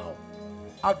end now.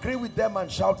 Agree with them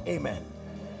and shout amen.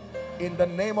 In the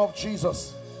name of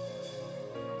Jesus.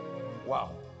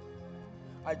 Wow.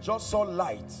 I just saw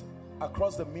light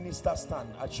across the minister stand.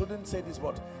 I shouldn't say this,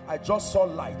 but I just saw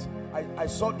light. I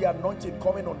saw the anointing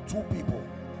coming on two people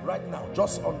right now,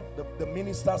 just on the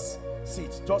minister's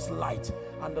seat, just light.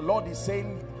 And the Lord is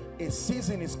saying a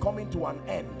season is coming to an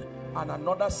end and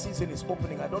another season is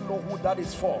opening. I don't know who that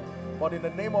is for, but in the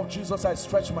name of Jesus, I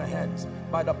stretch my hands.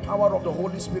 By the power of the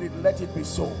Holy Spirit, let it be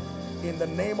so. In the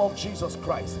name of Jesus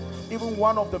Christ. Even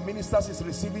one of the ministers is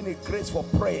receiving a grace for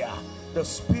prayer. The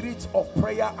spirit of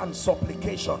prayer and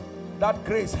supplication. That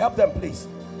grace, help them please.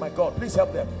 My God, please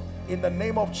help them. In the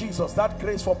name of Jesus, that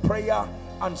grace for prayer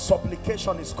and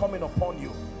supplication is coming upon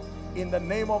you. In the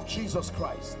name of Jesus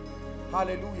Christ.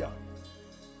 Hallelujah.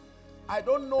 I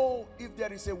don't know if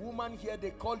there is a woman here,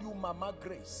 they call you Mama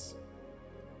Grace.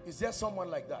 Is there someone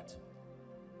like that?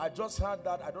 I just heard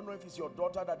that. I don't know if it's your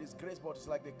daughter that is Grace, but it's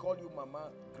like they call you Mama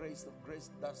Grace.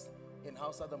 Grace, that's in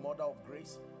Hausa, the mother of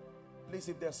Grace. Please,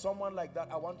 if there's someone like that,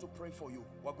 I want to pray for you.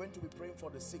 We're going to be praying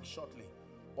for the sick shortly,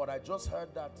 but I just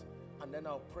heard that, and then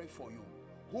I'll pray for you.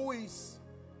 Who is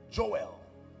Joel?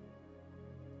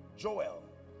 Joel.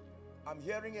 I'm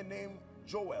hearing a name,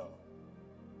 Joel.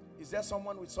 Is there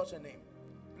someone with such a name?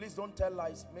 Please don't tell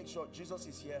lies. Make sure Jesus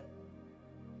is here.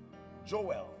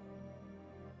 Joel.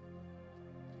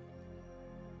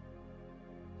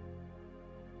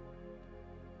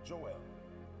 Joel.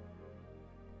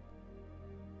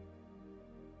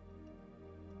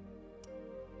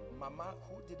 Mama,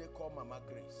 who did they call Mama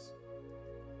Grace?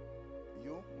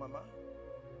 You, Mama?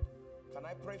 Can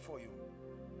I pray for you?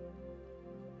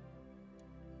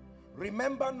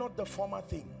 Remember not the former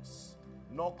things,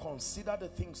 nor consider the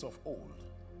things of old.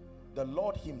 The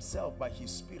Lord himself by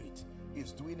his Spirit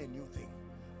is doing a new thing.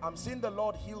 I'm seeing the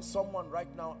Lord heal someone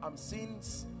right now. I'm seeing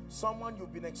someone,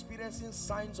 you've been experiencing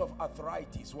signs of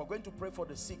arthritis. We're going to pray for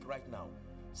the sick right now.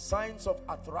 Signs of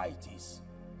arthritis.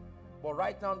 But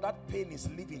right now that pain is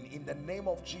leaving in the name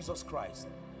of Jesus Christ.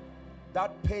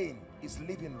 That pain is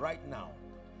leaving right now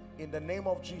in the name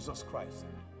of Jesus Christ.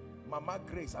 Mama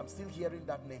Grace, I'm still hearing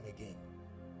that name again.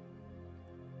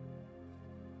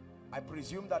 I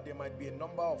presume that there might be a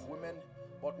number of women,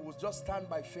 but we'll just stand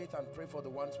by faith and pray for the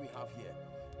ones we have here.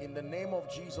 In the name of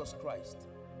Jesus Christ.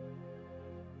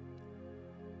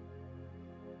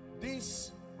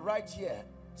 This right here,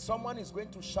 someone is going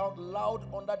to shout loud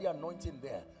under the anointing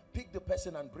there. Pick the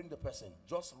person and bring the person.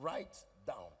 Just write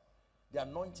down the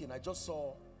anointing. I just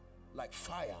saw like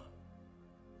fire.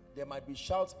 There might be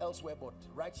shouts elsewhere, but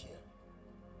right here.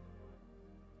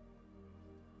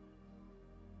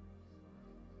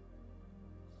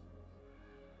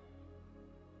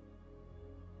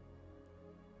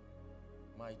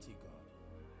 Mighty God.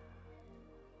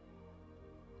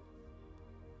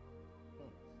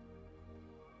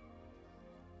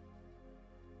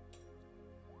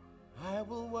 I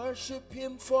will worship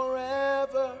him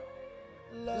forever,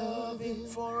 love him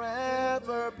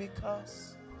forever,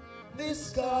 because this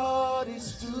God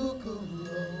is too good.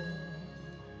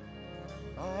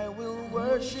 I will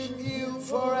worship you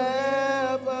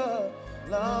forever,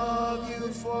 love you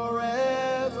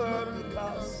forever,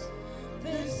 because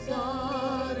this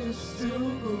God is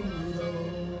too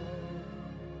good.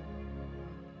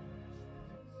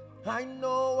 I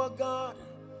know a God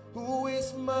who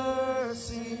is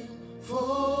mercy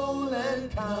full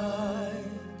and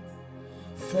kind,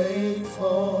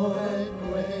 faithful and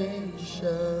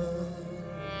gracious.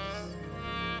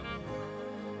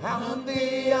 I'm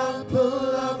the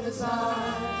apple of his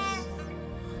eyes,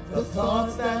 the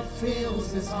thoughts that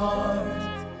fills his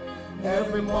heart,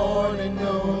 every morning,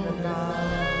 noon and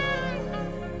night.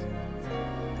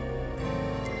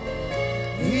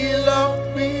 He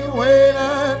loved me when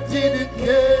I didn't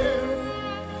care,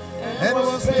 and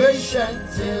was patient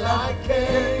till I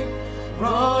came,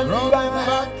 running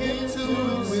back into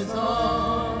his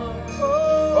arms.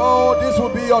 Oh, this will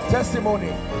be your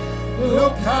testimony.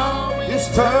 Look how He's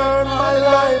turned my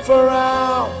life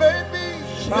around. baby,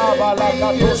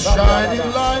 he is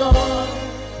shining light on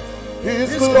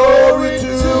His glory to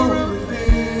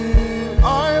reveal.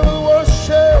 I will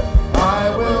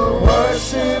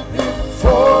worship him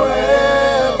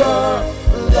Forever,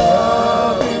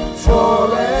 love him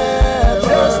forever.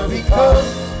 just because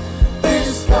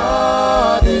This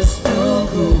God is too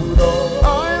good. Oh,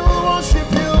 I will worship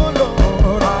you,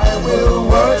 Lord. I will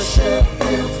worship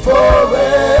him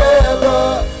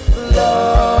forever,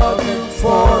 love him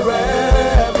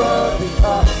forever,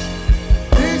 because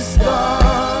This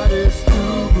God is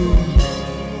too good.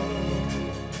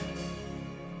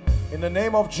 in the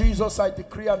name of Jesus, I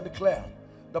decree and declare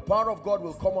the power of God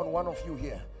will come on one of you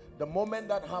here. The moment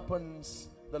that happens,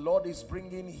 the Lord is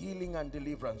bringing healing and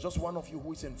deliverance. Just one of you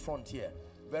who is in front here.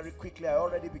 Very quickly, I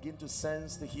already begin to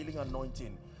sense the healing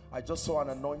anointing. I just saw an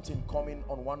anointing coming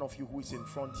on one of you who is in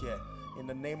front here. In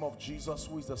the name of Jesus,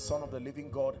 who is the Son of the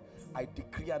living God, I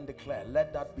decree and declare,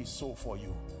 let that be so for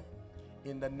you.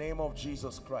 In the name of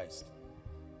Jesus Christ.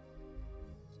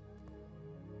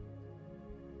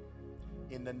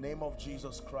 In the name of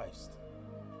Jesus Christ.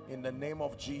 In the name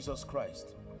of Jesus Christ.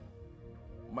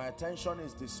 My attention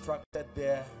is distracted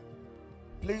there.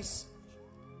 Please,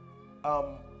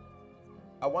 I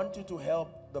want you to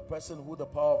help the person who the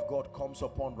power of God comes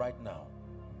upon right now.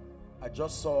 I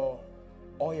just saw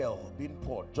oil being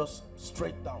poured just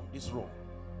straight down this row.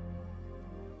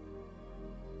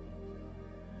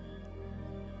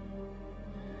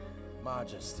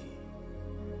 Majesty.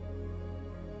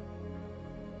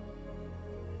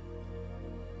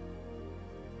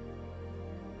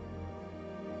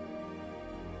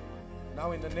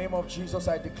 Now in the name of Jesus,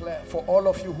 I declare for all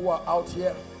of you who are out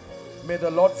here, may the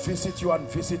Lord visit you and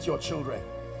visit your children.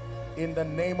 In the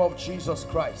name of Jesus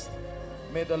Christ,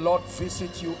 may the Lord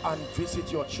visit you and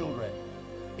visit your children.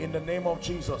 In the name of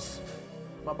Jesus.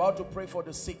 I'm about to pray for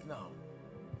the sick now.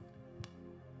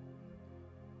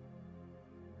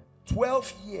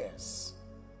 12 years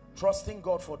trusting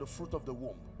God for the fruit of the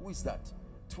womb. Who is that?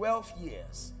 12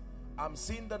 years. I'm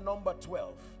seeing the number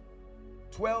 12.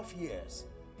 12 years.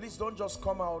 Please don't just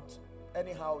come out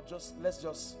anyhow. Let's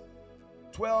just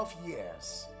 12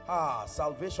 years.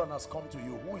 Salvation has come to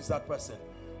you. Who is that person?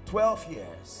 12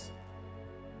 years.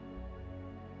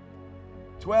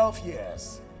 12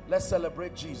 years. Let's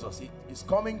celebrate Jesus. It is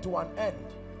coming to an end.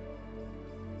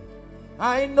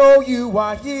 I know you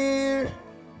are here.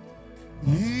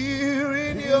 Here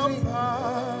in your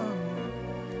power,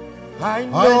 I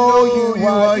know you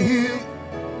are here.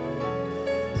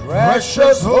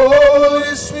 Precious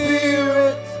Holy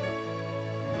Spirit,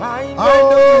 I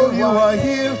know you are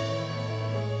here.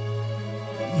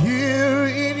 Here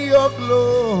in your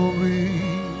glory,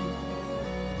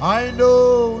 I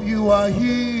know you are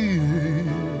here.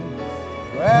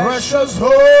 Precious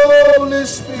Holy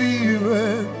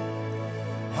Spirit,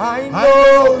 I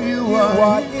know you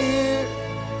are here.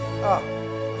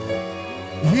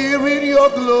 Here in your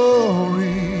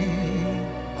glory,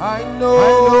 I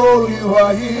know you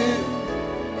are here.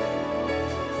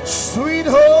 Sweet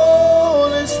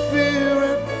Holy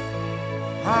Spirit,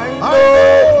 I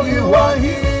know you are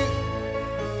here.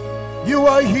 You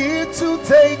are here to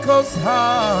take us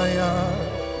higher.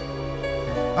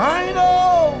 I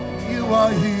know you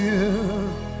are here.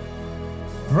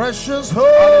 Precious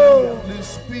Holy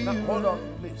Spirit. Now, hold on,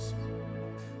 please.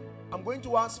 I'm going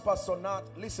to ask Pastor Nat,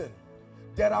 listen,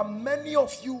 there are many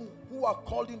of you who are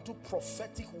called into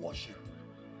prophetic worship.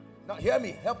 Now hear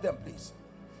me, help them please.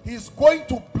 He's going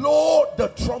to blow the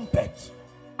trumpet.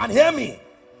 And hear me,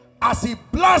 as he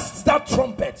blasts that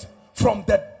trumpet, from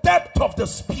the depth of the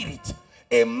spirit,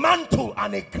 a mantle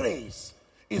and a grace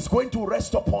is going to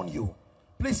rest upon you.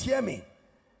 Please hear me.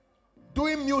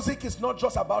 Doing music is not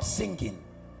just about singing.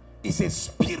 It's a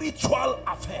spiritual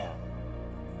affair.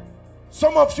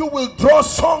 Some of you will draw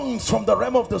songs from the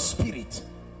realm of the spirit.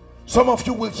 Some of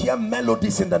you will hear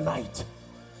melodies in the night.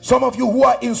 Some of you who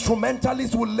are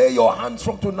instrumentalists will lay your hands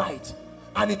from tonight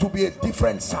and it will be a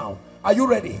different sound. Are you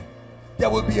ready? There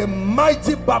will be a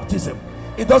mighty baptism.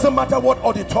 It doesn't matter what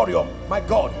auditorium. My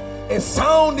God, a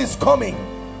sound is coming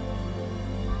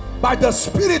by the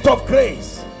Spirit of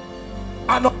grace,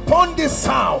 and upon this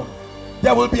sound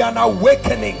there will be an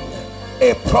awakening,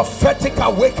 a prophetic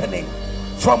awakening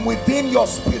from within your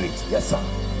spirit. Yes, sir.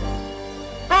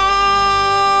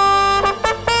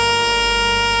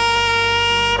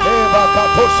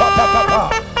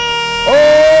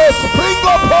 Oh, spring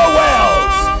up your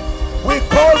wells. We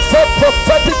call for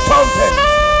prophetic fountains,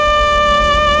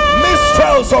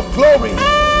 minstrels of glory,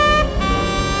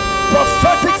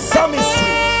 prophetic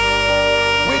psalmistry.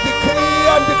 We decree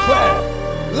and declare,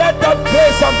 let that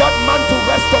grace and that mantle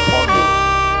rest upon you.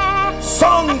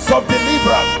 Songs of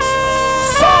deliverance,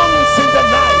 songs in the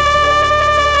night,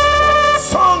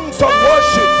 songs of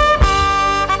worship.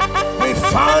 We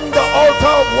found the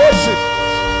altar of worship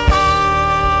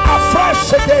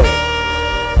afresh again,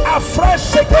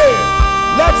 afresh again.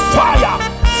 Let fire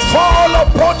fall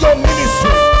upon your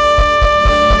ministry.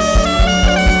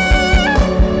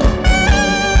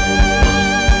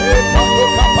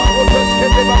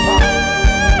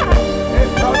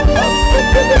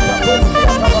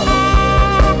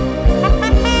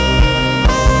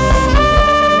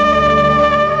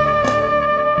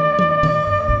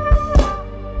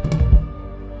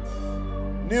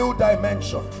 New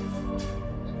dimension,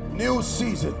 new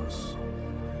seasons,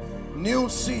 new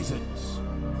seasons.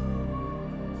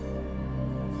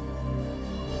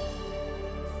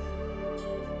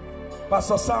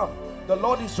 Pastor Sam, the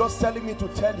Lord is just telling me to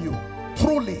tell you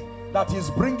truly that He's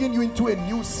bringing you into a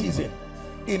new season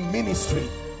in ministry,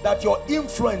 that your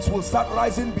influence will start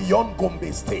rising beyond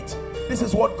Gombe State. This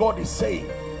is what God is saying.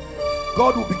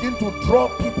 God will begin to draw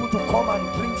people to come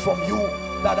and drink from you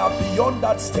that are beyond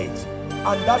that state.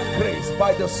 And that grace,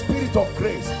 by the Spirit of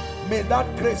grace, may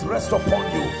that grace rest upon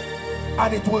you,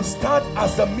 and it will start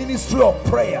as the ministry of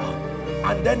prayer,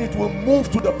 and then it will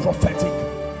move to the prophetic.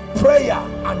 Prayer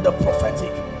and the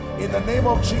prophetic. In the name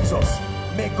of Jesus,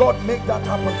 may God make that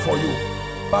happen for you.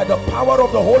 By the power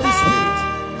of the Holy Spirit,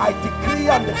 I decree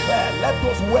and declare, let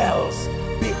those wells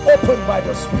be opened by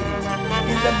the Spirit.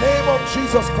 In the name of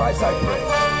Jesus Christ I pray.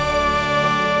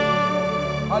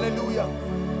 Hallelujah.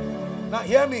 Now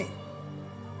hear me.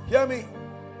 Hear me.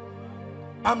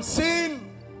 I'm seeing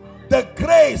the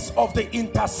grace of the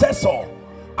intercessor,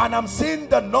 and I'm seeing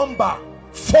the number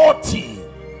 40.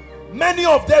 Many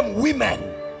of them women.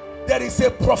 There is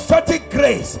a prophetic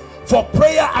grace for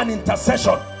prayer and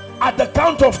intercession. At the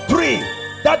count of 3,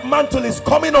 that mantle is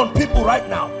coming on people right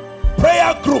now.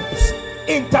 Prayer groups,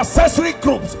 intercessory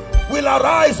groups will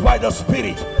arise by the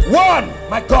Spirit. 1,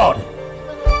 my God.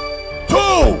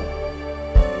 2,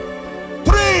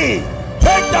 3.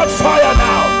 Take that fire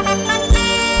now.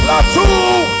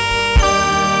 Platoon,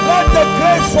 let the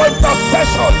grace for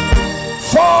intercession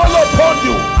fall upon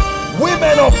you.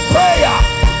 Women of prayer,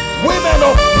 women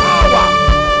of power,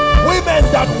 women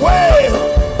that wail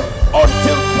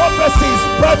until prophecy is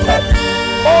birthed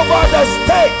over the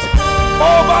state,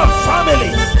 over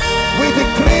families. We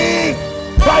decree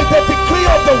by the decree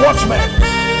of the watchman.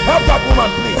 Help that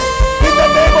woman, please, in the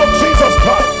name of Jesus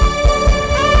Christ.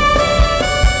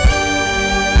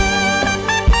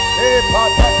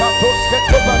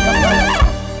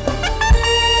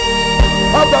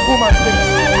 Help that woman, please,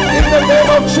 in the name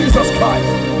of Jesus Christ.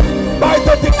 By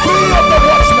the decree of the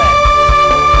watchman,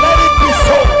 let it be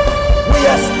so. We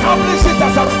establish it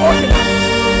as an ordinance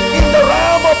in the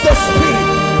realm of the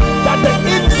Spirit, that the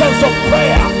incense of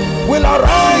prayer will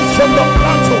arise from the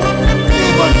plateau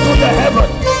even to the heaven.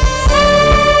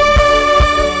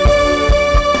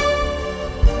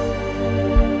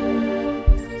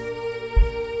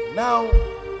 Now,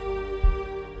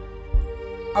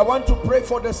 I want to pray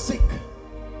for the sick.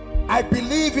 I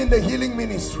believe in the healing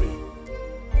ministry.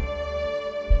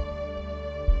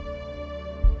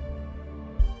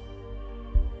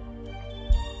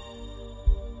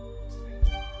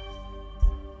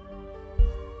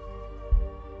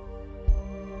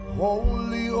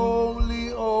 Holy, holy,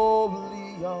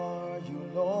 holy are you,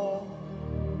 Lord.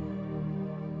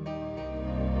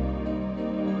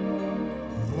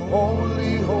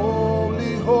 Holy,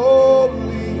 holy,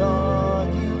 holy are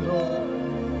you, Lord.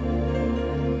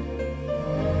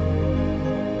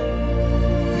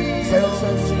 The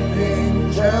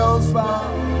angels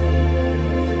bow,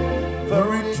 the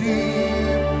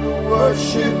redeemed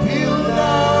worship you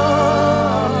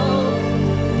now.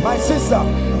 My sister,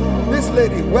 this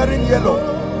lady wearing yellow,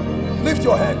 lift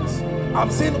your hands. I'm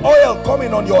seeing oil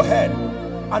coming on your head,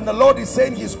 and the Lord is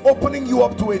saying He's opening you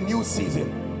up to a new season.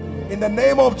 In the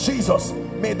name of Jesus,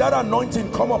 may that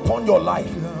anointing come upon your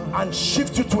life and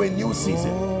shift you to a new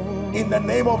season. In the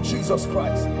name of Jesus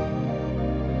Christ.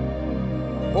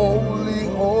 Holy,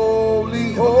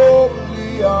 holy,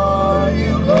 holy are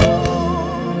you, Lord.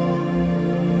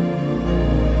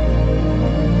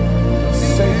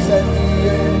 Saints and the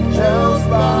angels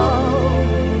bow,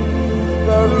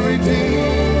 the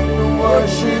redeemed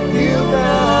worship you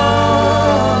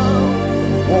now.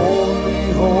 Holy,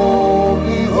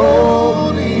 holy,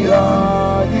 holy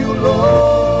are you,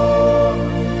 Lord.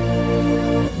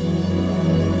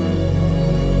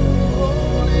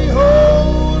 Holy,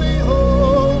 holy,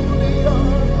 holy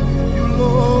are you,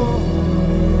 Lord.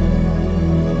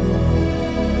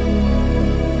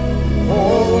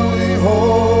 Holy,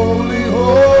 holy,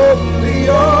 holy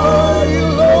are you,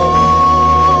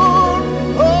 Lord.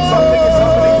 Something is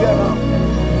happening here now.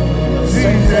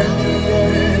 Saints and the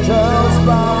angels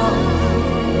bow,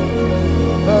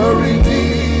 the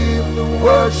redeemed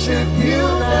worship you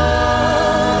now.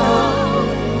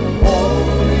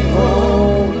 Holy,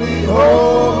 holy,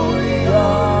 holy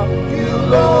are you,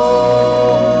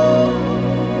 Lord.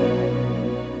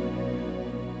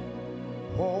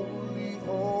 Holy,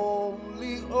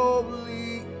 holy,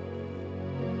 holy.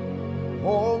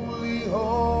 Holy,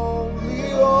 holy,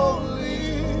 holy.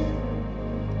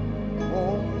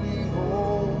 Holy,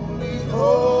 holy,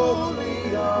 holy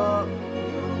are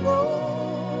you, Lord.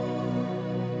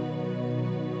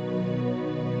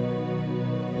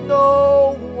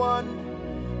 No one,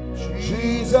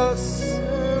 Jesus,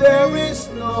 there is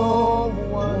no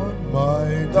one,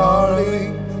 my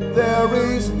darling, there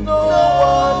is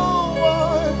no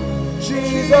one,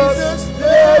 Jesus,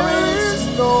 there is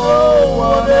no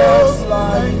one else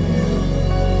like you.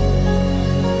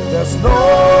 There's no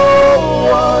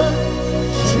one,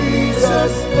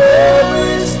 Jesus, there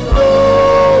is no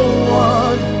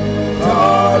one,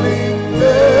 darling,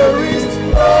 there is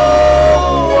no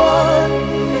one,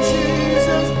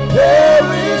 Jesus, there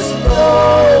is no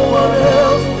one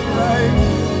else like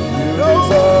you. You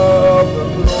deserve the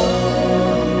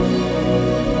glory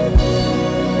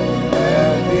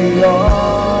and the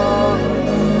honor.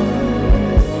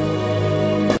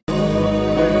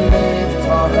 We lift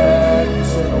our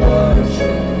hands in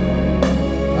worship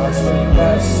as we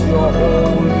bless your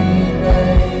holy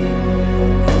name.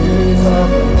 You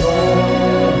deserve the glory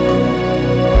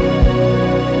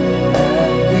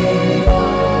and the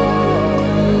honor.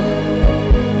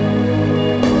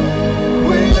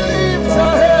 We lift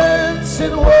our hands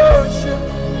in worship.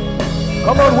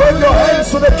 Come on, wave your hands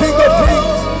to the King of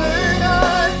Kings.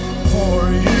 For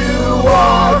you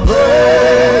are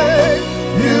great,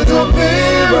 you do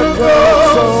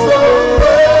miracles so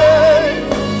great.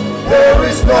 There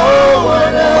is no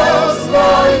one else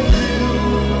like you.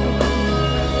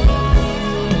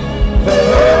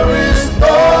 There is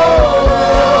no one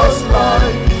else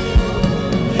like you.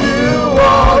 You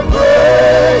are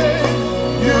great,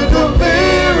 you do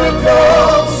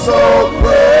miracles so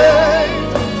great.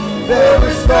 There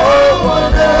is no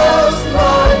one else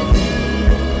like you.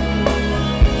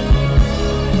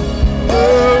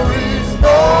 There is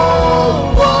no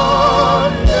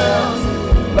one else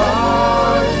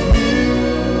like you.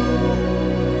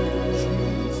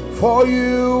 For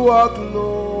you are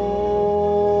glorious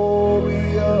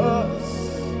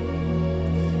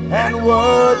and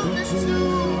worthy to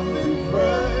be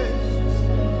praised.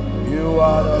 You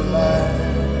are the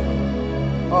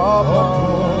Lamb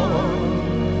upon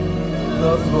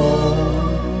the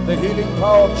throne. The healing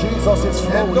power of Jesus is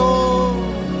flowing.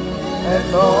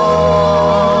 And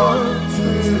on to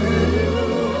you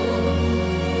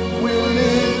we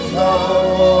lift our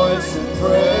voice in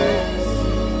praise.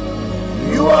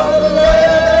 You are the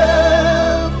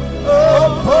Lamb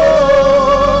upon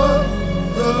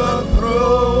the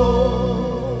throne.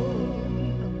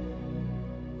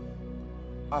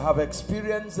 I have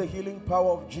experienced the healing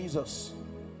power of Jesus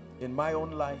in my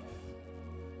own life.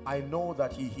 I know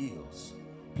that he heals.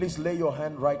 Please lay your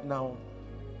hand right now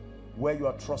where you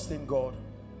are trusting God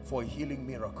for a healing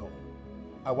miracle.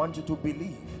 I want you to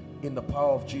believe in the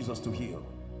power of Jesus to heal.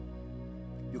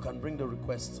 You can bring the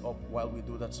requests up while we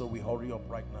do that, so we hurry up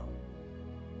right now.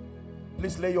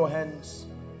 Please lay your hands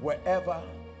wherever.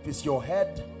 If it's your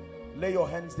head, lay your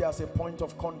hands there as a point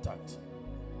of contact.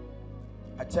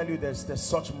 I tell you, there's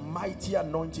such mighty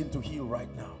anointing to heal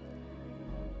right now.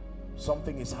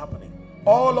 Something is happening.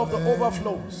 All of the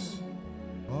overflows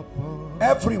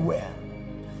everywhere.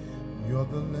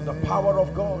 The power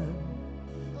of God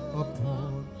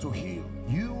to heal.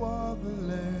 You are the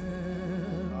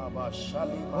Lamb.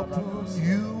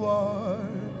 You are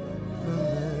the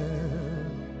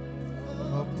Lamb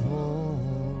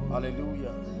upon.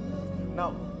 Hallelujah.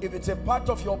 Now, if it's a part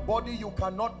of your body you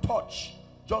cannot touch,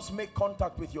 just make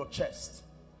contact with your chest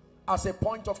as a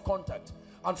point of contact.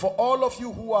 And for all of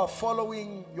you who are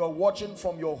following, you're watching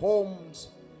from your homes,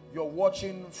 you're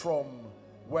watching from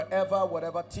wherever,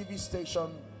 whatever TV station,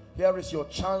 here is your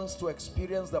chance to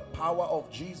experience the power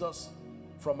of Jesus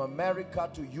from America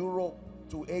to Europe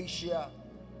to Asia,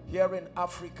 here in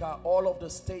Africa, all of the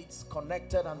states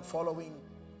connected and following.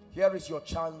 Here is your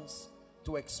chance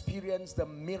to experience the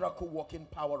miracle working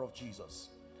power of Jesus.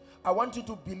 I want you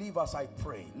to believe as I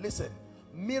pray. Listen,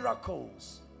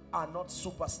 miracles are not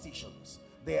superstitions.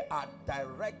 They are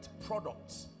direct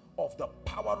products of the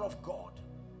power of God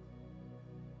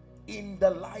in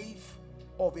the life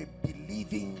of a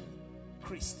believing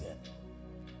Christian.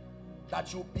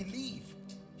 That you believe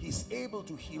he's able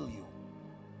to heal you,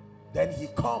 then he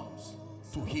comes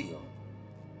to heal.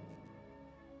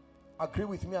 Agree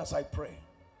with me as I pray.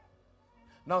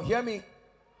 Now hear me.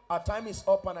 Our time is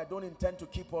up and I don't intend to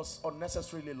keep us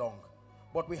unnecessarily long,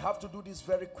 but we have to do this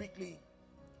very quickly.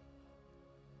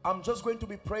 I'm just going to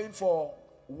be praying for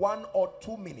 1 or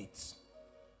 2 minutes.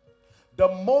 The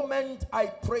moment I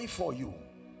pray for you,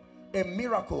 a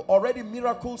miracle,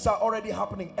 miracles are already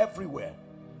happening everywhere.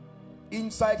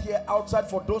 Inside here, outside.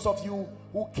 For those of you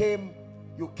who came,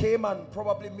 you came and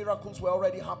probably miracles were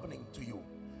already happening to you.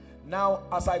 Now,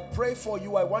 as I pray for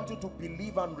you, I want you to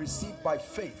believe and receive by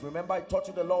faith. Remember, I taught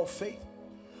you the law of faith.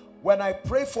 When I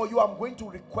pray for you, I'm going to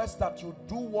request that you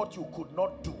do what you could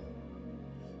not do.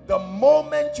 The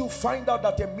moment you find out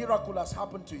that a miracle has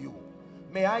happened to you,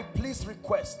 may I please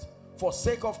request, for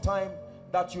sake of time,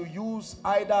 that you use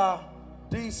either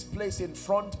this place in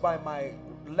front by my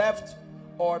left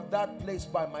or that place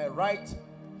by my right.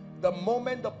 The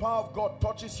moment the power of God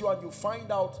touches you and you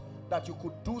find out that you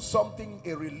could do something,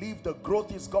 a relief, the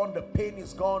growth is gone, the pain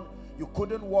is gone, you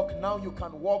couldn't walk, now you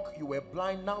can walk, you were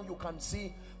blind, now you can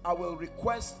see, I will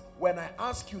request, when I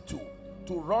ask you to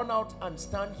run out and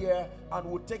stand here, and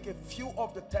we'll take a few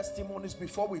of the testimonies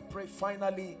before we pray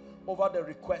finally over the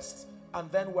requests, and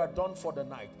then we're done for the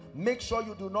night. Make sure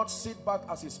you do not sit back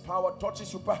as his power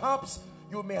touches you. Perhaps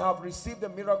you may have received a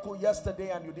miracle yesterday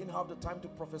and you didn't have the time to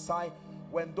prophesy.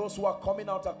 When those who are coming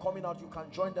out, you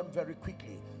can join them very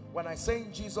quickly. When I say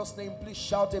in Jesus' name, please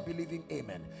shout a believing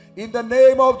amen. In the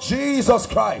name of Jesus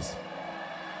Christ.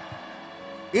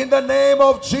 In the name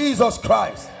of Jesus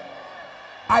Christ.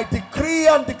 I decree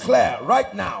and declare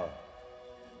right now,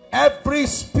 every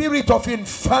spirit of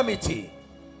infirmity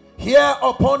here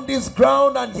upon this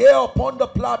ground and here upon the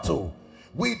plateau,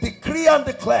 we decree and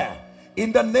declare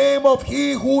in the name of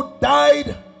he who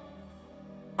died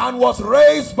and was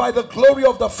raised by the glory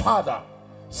of the Father,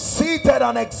 seated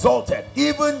and exalted,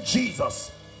 even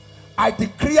Jesus, I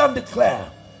decree and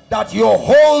declare that your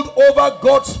hold over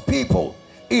God's people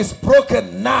is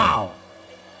broken now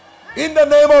in the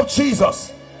name of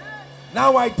Jesus.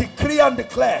 Now I decree and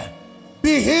declare,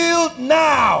 be healed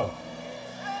now.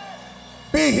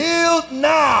 Be healed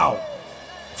now.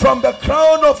 From the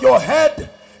crown of your head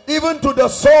even to the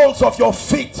soles of your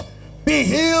feet, be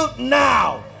healed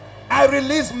now. I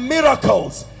release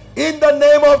miracles in the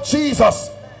name of Jesus.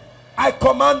 I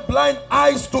command blind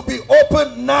eyes to be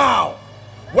opened now.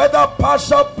 Whether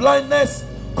partial blindness,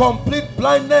 complete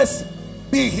blindness,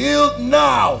 be healed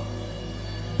now.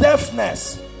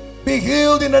 Deafness, be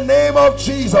healed in the name of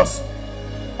Jesus.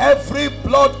 Every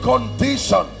blood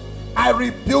condition, I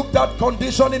rebuke that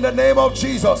condition in the name of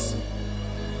Jesus.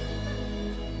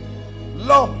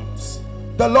 Lumps,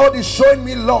 the Lord is showing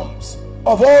me lumps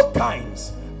of all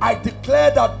kinds. I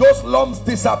declare that those lumps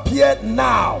disappear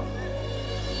now.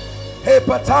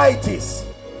 Hepatitis,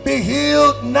 be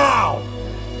healed now.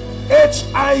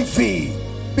 HIV,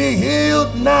 be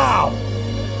healed now.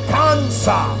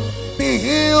 Cancer, be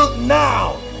healed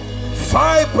now.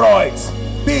 Fibroids,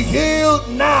 be healed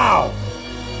now.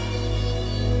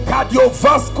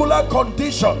 Cardiovascular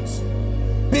conditions,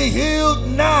 be healed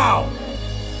now.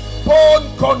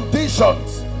 Bone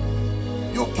conditions,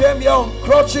 you came here on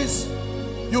crutches,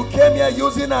 you came here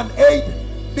using an aid,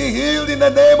 be healed in the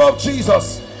name of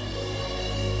Jesus.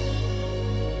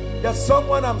 There's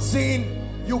someone I'm seeing,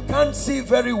 you can't see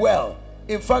very well.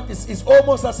 In fact, it's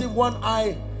almost as if one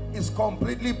eye is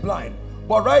completely blind.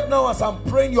 But right now, as I'm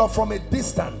praying, you're from a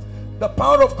distance. The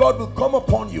power of God will come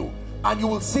upon you and you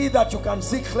will see that you can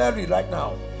see clearly right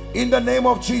now. In the name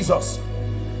of Jesus.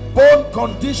 Bone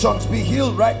conditions, be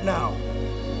healed right now.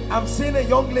 I'm seeing a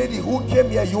young lady who came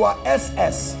here. You are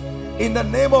SS. In the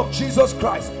name of Jesus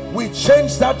Christ, we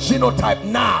change that genotype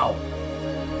now.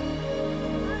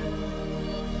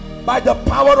 By the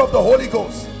power of the Holy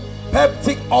Ghost.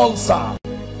 Peptic ulcer,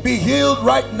 be healed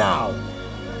right now.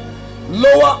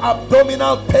 Lower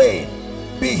abdominal pain,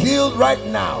 be healed right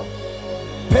now.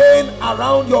 Pain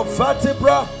around your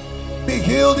vertebra, be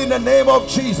healed in the name of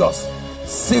Jesus.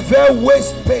 Severe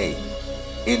waist pain,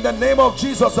 in the name of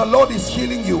Jesus, the Lord is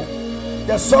healing you.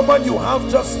 There's someone you have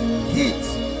just heat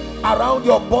around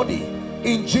your body.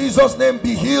 In Jesus' name,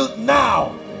 be healed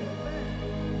now.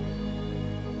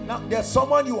 Now there's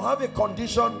someone, you have a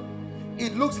condition,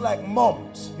 it looks like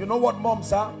mumps. You know what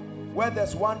mumps are? Where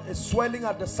there's one is swelling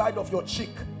at the side of your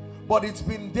cheek, but it's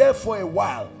been there for a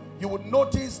while. You would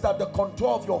notice that the contour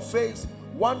of your face,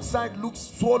 one side looks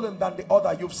swollen than the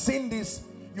other. You've seen this,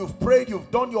 you've prayed, you've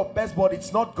done your best, but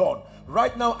it's not gone.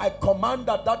 Right now I command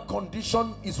that that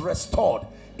condition is restored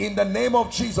in the name of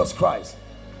Jesus Christ.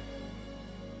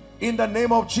 In the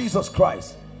name of Jesus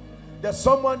Christ. There's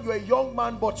someone, you're a young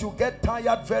man, but you get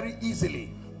tired very easily,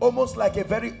 almost like a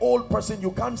very old person.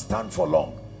 You can't stand for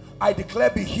long. I declare,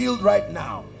 be healed right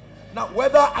now. Now,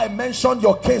 whether I mention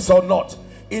your case or not,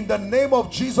 in the name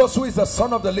of Jesus, who is the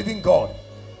Son of the living God,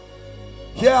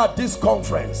 here at this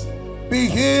conference, be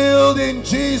healed in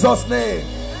Jesus' name.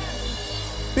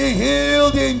 Be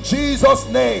healed in Jesus'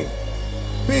 name.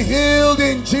 Be healed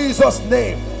in Jesus'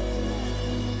 name.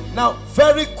 Now,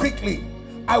 very quickly,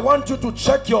 I want you to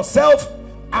check yourself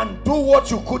and do what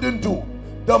you couldn't do.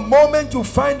 The moment you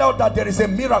find out that there is a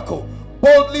miracle,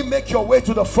 boldly make your way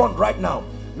to the front right now.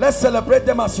 Let's celebrate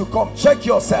them as you come. Check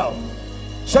yourself.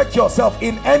 Check yourself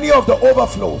in any of the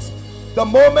overflows. The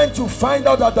moment you find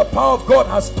out that the power of God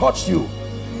has touched you,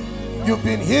 you've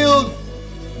been healed,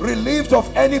 relieved of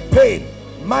any pain,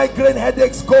 migraine,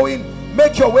 headaches going,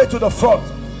 make your way to the front.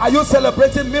 Are you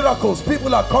celebrating miracles?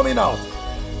 People are coming out.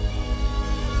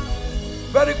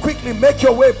 Very quickly, make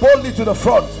your way boldly to the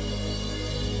front.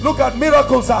 Look at,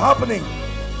 miracles are happening.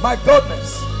 My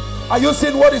goodness, are you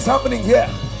seeing what is happening here?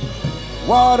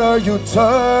 Water you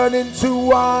turn into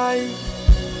wine.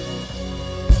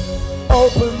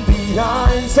 Open the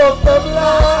eyes of the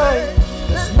blind.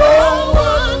 There's no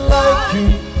one like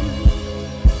you.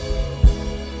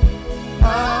 I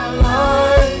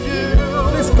like you.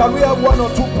 Please, can we have one or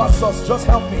two pastors? Just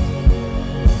help me.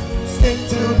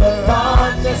 Into the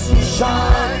darkness we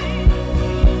shine.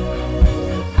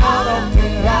 Out of the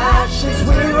ashes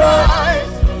we rise.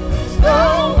 There's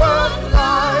no one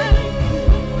like you.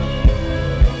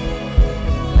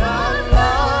 Not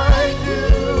like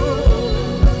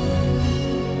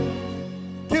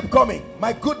you. Keep coming.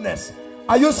 My goodness,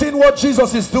 are you seeing what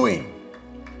Jesus is doing?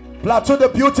 Plateau the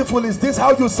Beautiful, is this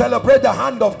how you celebrate the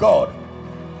hand of God?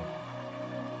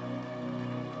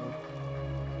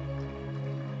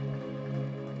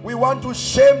 We want to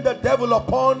shame the devil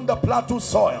upon the Plateau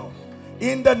soil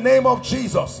in the name of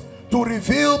Jesus, to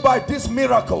reveal by these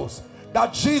miracles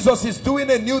that Jesus is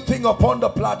doing a new thing upon the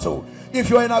Plateau.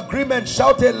 If you're in agreement,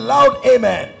 shout a loud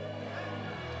amen.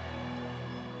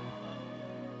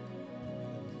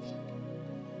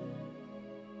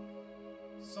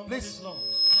 Please. Lump.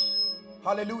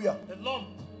 Hallelujah. The lump.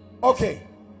 Okay.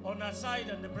 On her side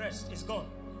and the breast is gone.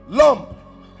 Lump.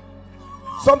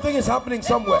 Something is happening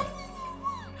somewhere.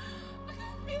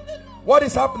 What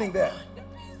is happening there?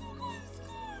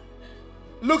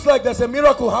 Looks like there's a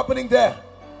miracle happening there.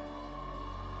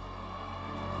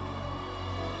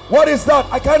 What is that?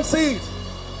 I can't see it.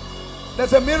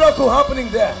 There's a miracle happening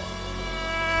there.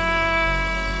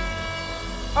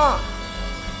 Ah.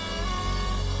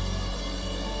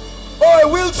 Oh, a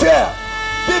wheelchair.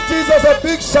 Give Jesus a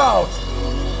big shout.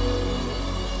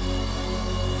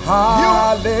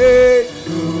 Hallelujah.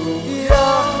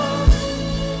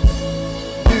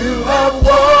 You have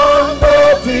won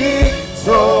the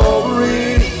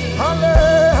victory.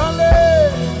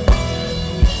 Hallelujah.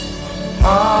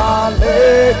 Hallelujah.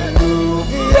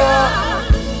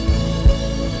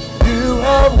 You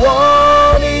have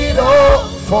won it all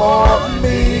for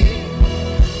me.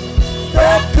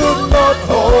 That could not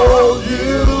hold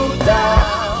you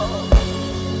down.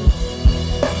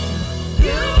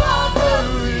 You are the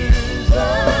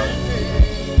reason.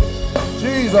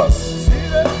 Jesus,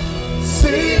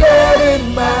 seated in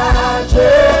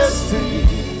majesty.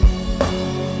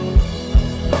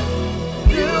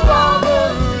 You are the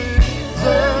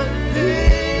reason.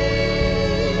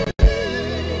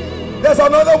 There's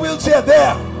another wheelchair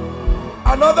there.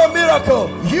 Another miracle.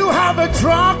 You have a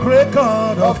track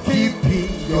record of keeping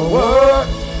your word,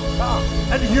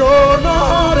 and you're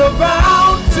not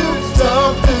about to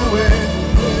stop doing.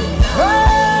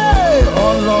 Hey,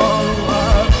 oh Lord,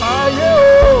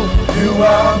 you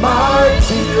are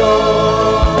mighty, oh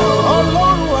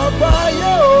Lord,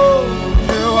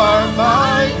 you are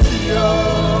mighty, oh.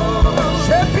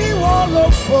 Shebi wolo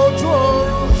fojo,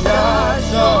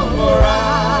 shashomora.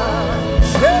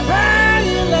 Shebe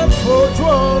ile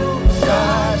fojo,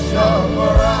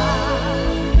 shashomora.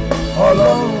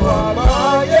 Ọlọ́run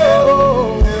àgbáyé o.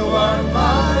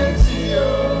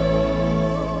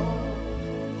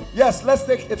 Yes, let's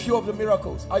take a few of the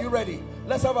miracles. Are you ready?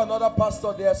 Let's have another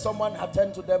pastor there. Someone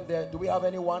attend to them there. Do we have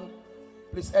anyone?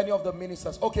 Please, any of the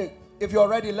ministers. Okay, if you're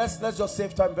ready, let's just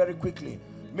save time very quickly.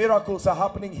 Miracles are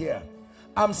happening here.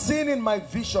 I'm seeing in my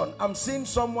vision, I'm seeing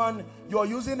someone, you're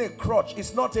using a crutch.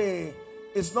 It's not a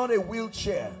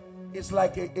wheelchair. It's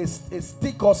like a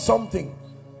stick or something.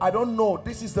 I don't know.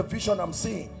 This is the vision I'm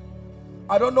seeing.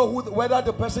 I don't know whether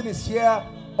the person is here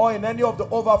or in any of the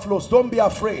overflows. Don't be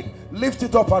afraid. Lift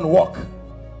it up and walk.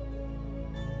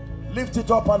 Lift it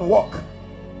up and walk.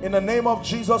 In the name of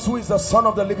Jesus, who is the Son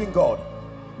of the living God.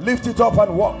 Lift it up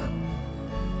and walk.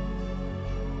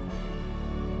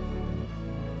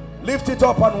 Lift it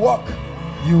up and walk.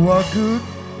 You are good.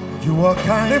 You are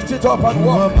kind. Lift it up and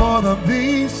walk. You are more than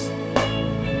these.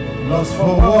 Lost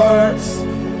for words,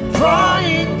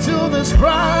 trying to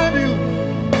describe you.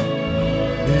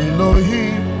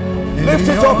 Elohim. Lift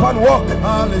it up and walk.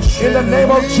 In the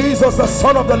name of Jesus, the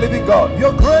Son of the living God.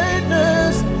 Your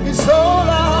greatness is all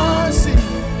I see.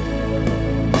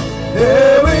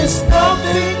 There is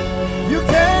nothing you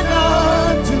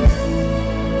cannot do.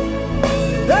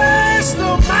 There's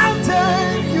no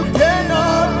mountain you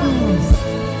cannot move.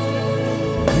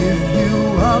 If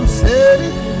you have said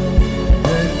it,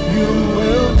 then you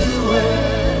will do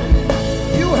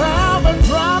it. You have a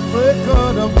track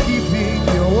record of keeping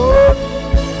your word.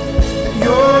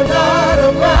 You're not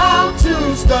about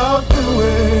to stop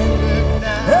doing it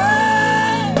now.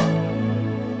 Hey!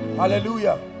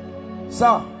 Hallelujah.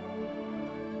 Sir,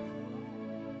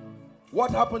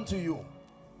 what happened to you?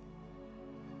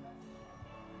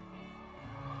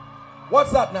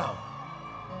 What's that now?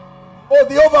 Oh,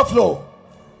 the overflow.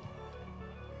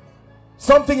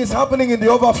 Something is happening in the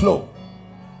overflow.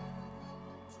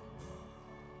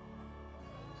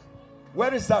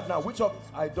 Where is that now? Which of?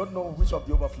 I don't know which of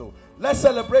the overflow. Let's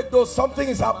celebrate those. Something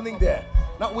is happening there.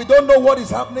 Now we don't know what is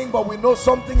happening, but we know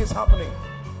something is happening.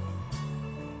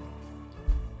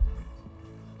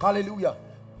 Hallelujah.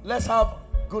 Let's have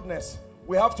goodness.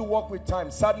 We have to walk with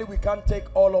time. Sadly, we can't take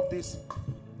all of this.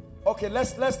 Okay,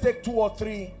 let's take 2 or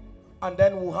 3, and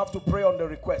then we'll have to pray on the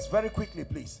request. Very quickly,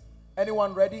 please.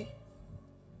 Anyone ready?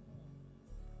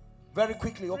 Very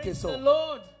quickly. Okay, Praise so the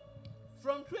Lord.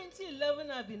 From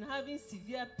 2011, I've been having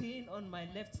severe pain on my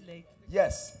left leg.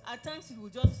 yes. At times, it will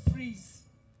just freeze.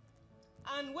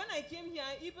 And when I came here,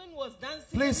 I even was dancing.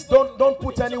 Please Everybody don't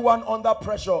was put anyone under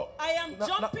pressure. I am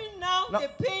jumping now.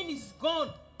 The pain is gone.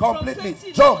 Completely.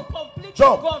 From 2011, Jump. completely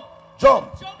Jump. gone.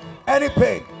 Jump. Jumping. Any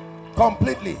pain.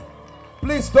 Completely.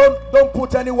 Please don't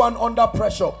put anyone under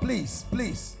pressure.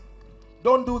 Please.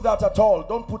 Don't do that at all.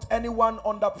 Don't put anyone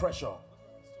under pressure.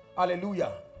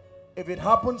 Hallelujah. If it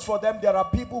happens for them, there are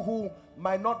people who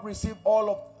might not receive all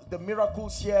of the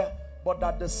miracles here, but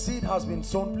that the seed has been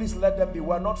sown. Please let them be.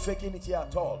 We're not faking it here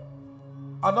at all.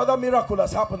 Another miracle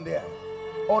has happened there.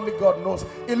 Only God knows.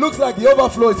 It looks like the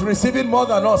overflow is receiving more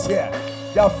than us here.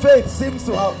 Their faith seems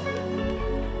to have.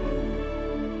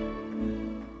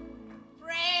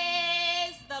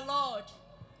 Praise the Lord.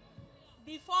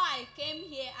 Before I came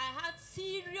here, I had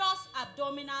serious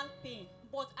abdominal pain,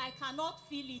 but I cannot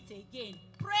feel it again.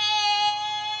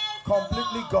 Praise Completely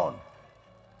the Lord. gone.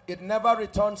 It never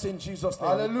returns in Jesus' name.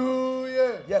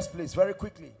 Hallelujah. Yes, please, very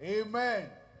quickly. Amen.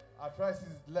 Arthritis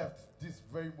left this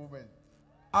very moment.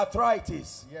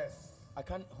 Arthritis. Yes. I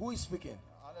can't. Who is speaking?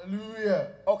 Hallelujah.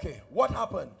 Okay, what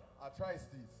happened? Arthritis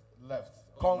left.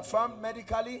 Confirmed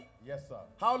medically? Yes, sir.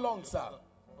 How long, sir?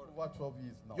 Over 12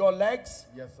 years now. Your legs?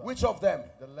 Yes, sir. Which of them?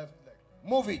 The left leg.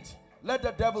 Move it. Let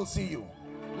the devil see you.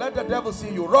 Let the devil see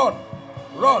you. Run.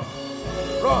 Run.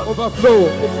 Run. Overflow.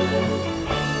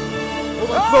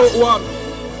 Overflow one.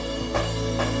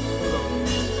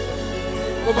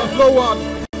 Overflow one.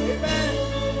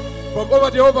 From over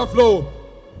the overflow.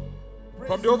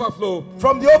 From the overflow.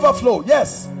 From the overflow.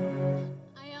 Yes.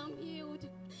 I am healed.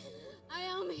 I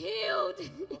am healed.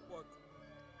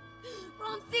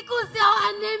 From sickle cell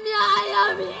anemia, I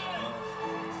am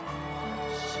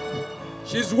healed.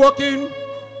 She's walking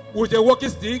with a walking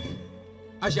stick,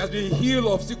 and she has been healed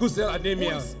of sickle cell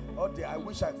anemia. Oh dear, I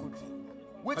wish I could.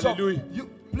 Which Hallelujah. of you?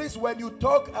 Please, when you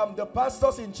talk, the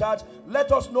pastors in charge,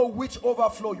 let us know which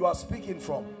overflow you are speaking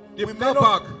from. The We may car not-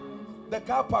 park. The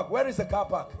car park. Where is the car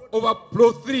park?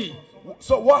 Overflow 3.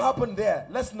 So what happened there?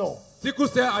 Let's know. Sickle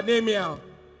cell anemia.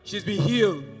 She's been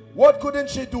healed. What couldn't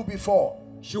she do before?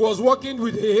 She was walking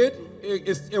with her head,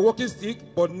 a walking stick,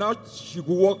 but now she could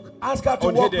walk. Ask her to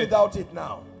walk unheaded. without it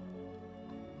now.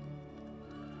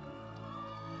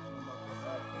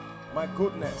 My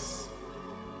goodness.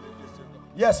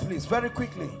 Yes, please, very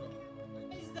quickly.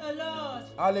 Praise the Lord.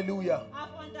 Hallelujah.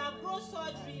 I've undergone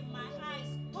surgery in my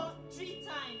eyes 3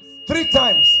 times. 3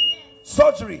 times. Yes.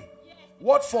 Surgery. Yes.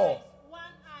 What for? One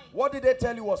eye. What did they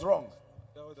tell you was wrong?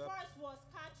 First was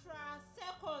cataract.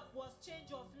 Second was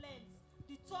change of lens.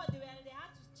 The third, they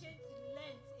had to change the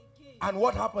lens again. And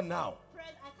what happened now? I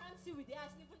can't see with the eyes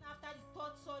even after the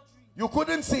third surgery. You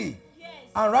couldn't see. Yes.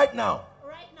 And right now?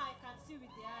 Right now I can see with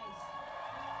the eyes.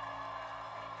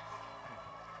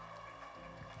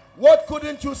 What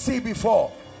couldn't you see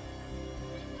before? I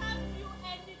can't do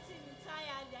anything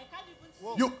entirely. I can't even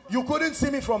see. You couldn't see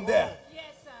me from there.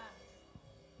 Yes, sir.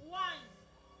 1,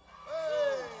 2,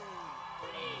 3,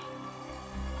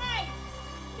 8,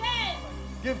 10.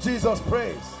 Give Jesus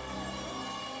praise.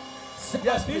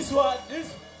 Yes, this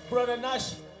brother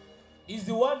Nash is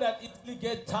the one that easily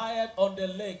get tired on the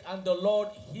leg, and the Lord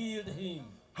healed him.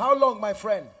 How long, my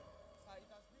friend?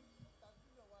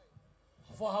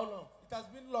 For how long? It has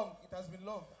been long. It has been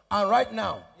long. And right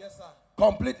now, Yes, sir.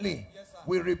 completely, Yes, sir.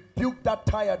 we rebuke that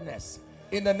tiredness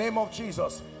in the name of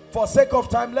Jesus. For sake of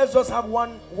time, let's just have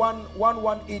one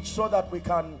each so that we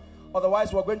can.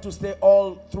 Otherwise, we're going to stay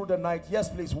all through the night. Yes,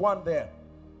 please, one there.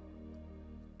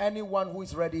 Anyone who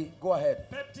is ready, go ahead.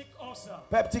 Peptic ulcer.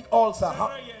 Peptic ulcer.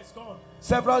 Several years gone.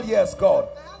 Several years gone.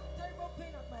 I have terrible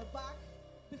pain at my back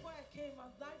before I came,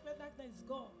 and that is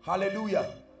gone. Hallelujah.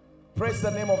 Praise the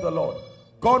name of the Lord.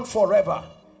 Gone forever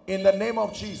in the name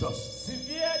of Jesus.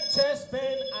 Severe chest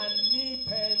pain and knee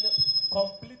pain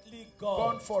completely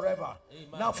gone. Gone forever.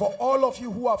 Amen. Now, for all of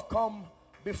you who have come,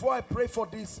 before I pray for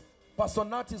this, Pastor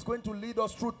Nat is going to lead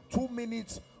us through 2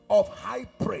 minutes of high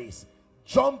praise.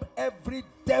 Jump every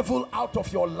devil out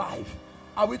of your life.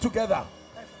 Are we together?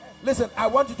 Listen, I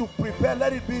want you to prepare.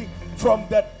 Let it be from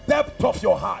the depth of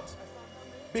your heart,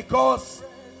 because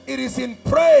it is in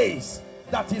praise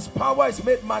that his power is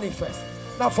made manifest.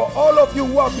 Now, for all of you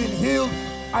who have been healed,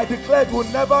 I declare it will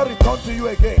never return to you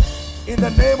again. In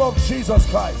the name of Jesus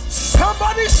Christ.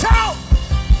 Somebody shout!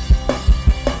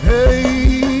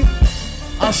 Hey,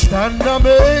 I stand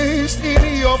amazed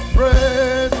in your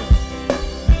presence.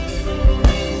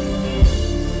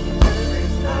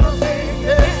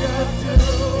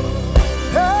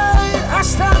 Hey, I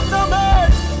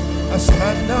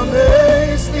stand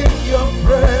amazed in your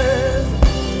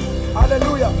presence.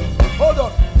 Hallelujah.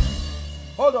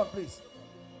 Hold on, please.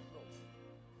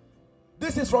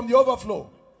 This is from the overflow.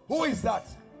 Who is that?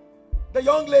 The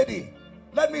young lady.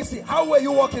 Let me see. How were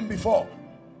you walking before?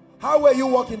 How were you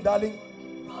walking, darling?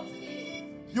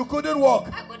 You couldn't walk.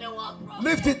 I couldn't walk.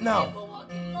 Lift it now.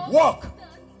 Walk.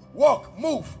 Walk.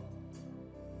 Move.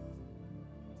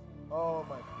 Oh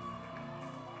my God.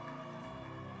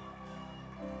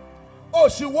 Oh,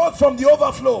 she walked from the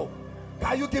overflow.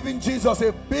 Are you giving Jesus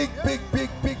a big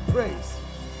praise?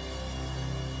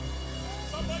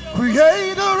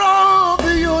 Creator of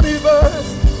the universe,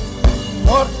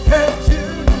 what can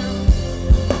you do?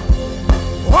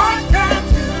 What can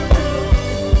you do?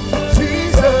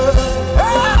 Jesus,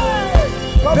 hey,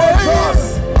 come on, Jesus.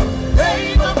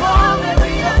 Name above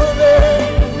every other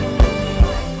name.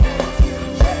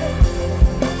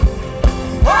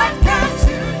 What can't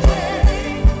you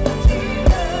change?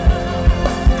 Jesus,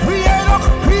 creator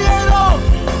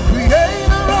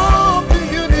of the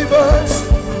universe.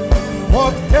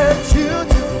 What can't you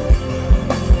do?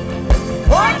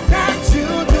 What can't you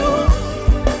do?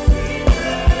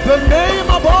 The name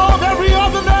above every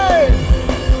other name.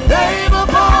 Name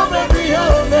above every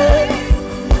other name.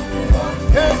 What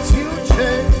can't you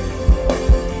change?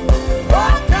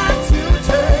 What can't you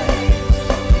change?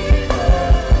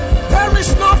 There is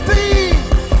nothing.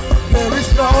 There is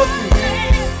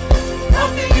nothing.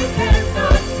 Nothing you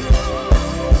cannot do.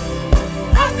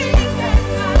 Nothing you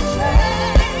cannot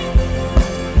change.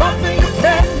 Nothing you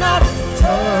cannot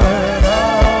turn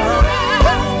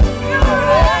around. You're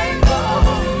able,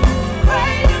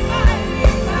 great and mighty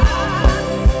God.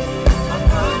 I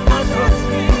put my trust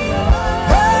in you.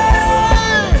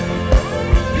 Hey,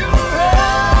 you're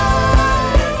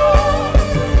able.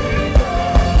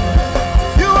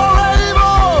 You are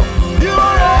able. You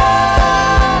are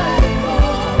able.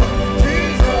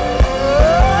 Jesus.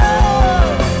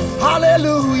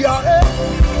 Hallelujah.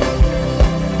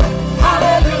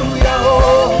 Hallelujah,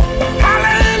 oh,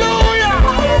 hallelujah.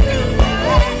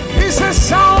 It's a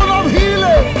sound of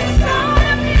healing.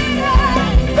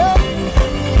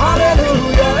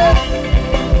 Hallelujah,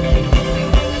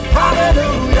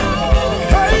 hallelujah.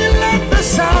 Hey, let the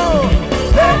sound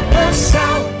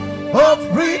of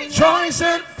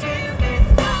rejoicing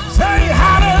say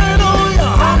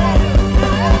hallelujah,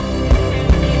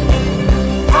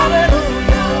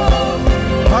 hallelujah,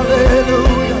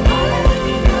 hallelujah.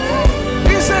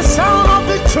 It's a sound of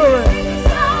victory.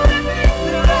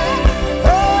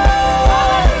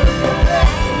 Hey.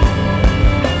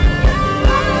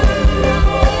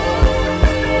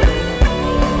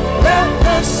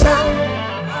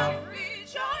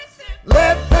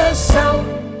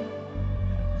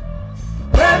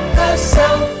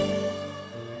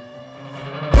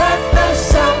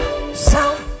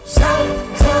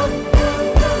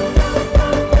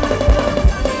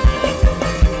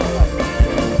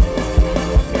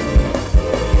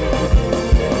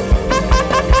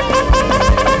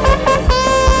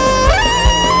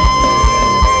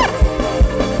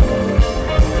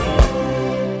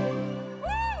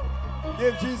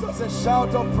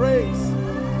 shout of praise.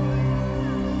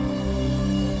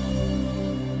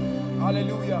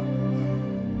 Hallelujah.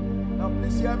 Now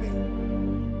please hear me.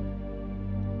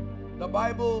 The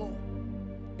Bible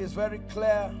is very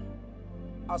clear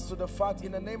as to the fact,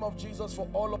 in the name of Jesus, for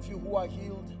all of you who are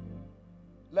healed,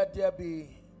 let there be,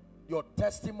 your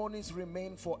testimonies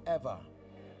remain forever.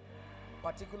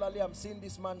 Particularly, I'm seeing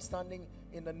this man standing.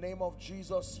 In the name of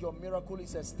Jesus, your miracle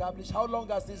is established. How long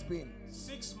has this been?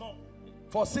 6 months.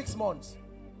 For 6 months.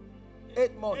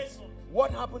 8 months. 8 months.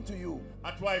 What happened to you?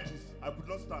 Arthritis. I could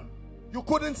not stand. You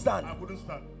couldn't stand? I couldn't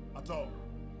stand at all.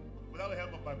 Without the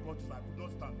help of my coaches, I could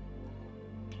not stand.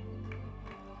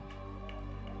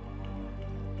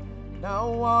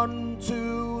 Now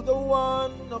unto the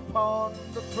one upon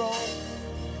the throne,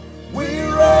 we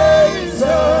raise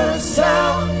a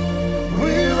sound, we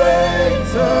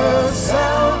raise a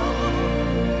sound,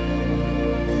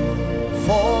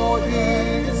 for He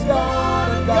is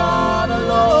God and God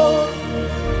alone.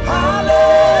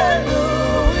 Hallelujah,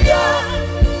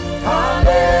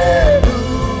 hallelujah.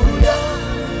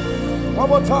 One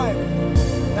more time.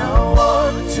 Now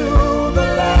unto the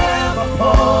Lamb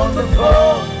upon the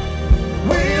throne,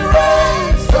 we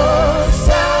raise the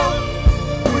sound,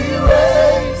 we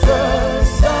raise the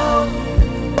sound.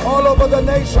 All over the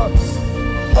nations,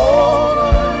 all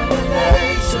over the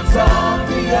nations of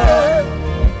the earth.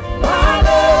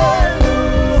 Hallelujah,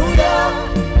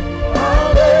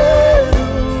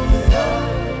 hallelujah.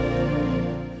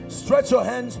 Stretch your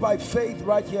hands by faith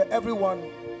right here, everyone.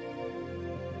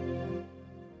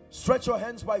 Stretch your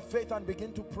hands by faith and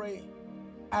begin to pray.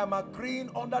 I am agreeing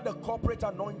under the corporate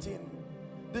anointing.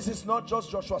 This is not just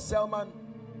Joshua Selman,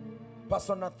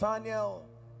 Pastor Nathaniel,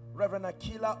 Reverend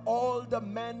Aquila, all the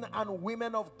men and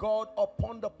women of God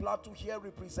upon the plateau here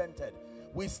represented.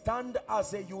 We stand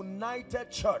as a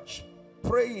united church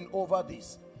praying over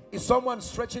this. Is someone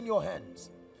stretching your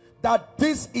hands? That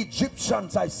these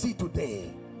Egyptians I see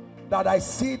today, that I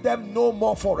see them no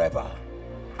more forever.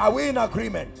 Are we in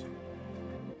agreement?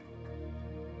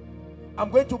 I'm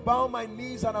going to bow my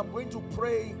knees and I'm going to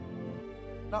pray.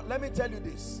 Now let me tell you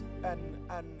this, and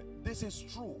this is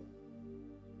true.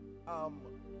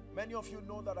 Many of you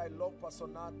know that I love Pastor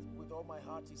Nat with all my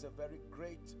heart. He's a very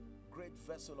great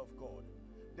vessel of God.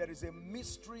 There is a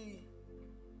mystery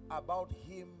about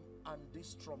him and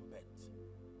this trumpet.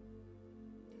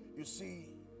 You see,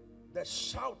 the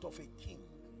shout of a king,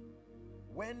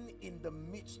 when in the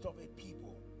midst of a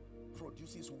people,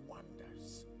 produces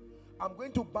wonders. I'm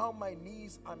going to bow my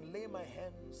knees and lay my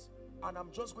hands, and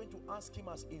I'm just going to ask him,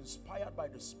 as inspired by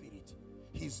the Spirit.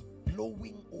 He's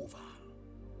blowing over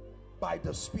by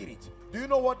the Spirit. Do you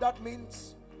know what that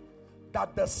means?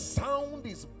 That the sound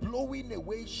is blowing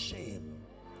away shame,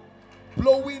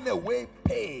 blowing away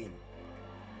pain.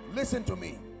 Listen to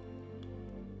me.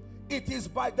 It is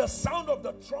by the sound of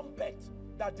the trumpet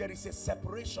that there is a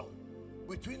separation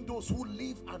between those who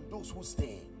live and those who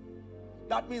stay.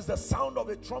 That means the sound of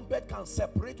a trumpet can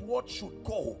separate what should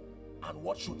go and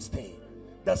what should stay.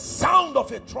 The sound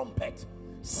of a trumpet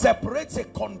separates a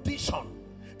condition.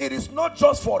 It is not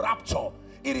just for rapture.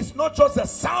 It is not just the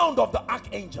sound of the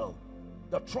archangel.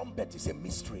 The trumpet is a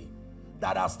mystery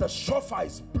that, as the shofar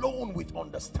is blown with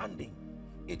understanding,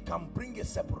 it can bring a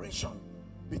separation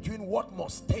between what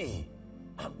must stay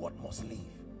and what must leave.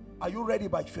 Are you ready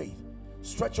by faith?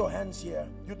 Stretch your hands here.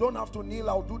 You don't have to kneel.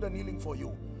 I'll do the kneeling for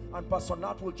you, and Pastor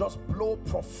Nat will just blow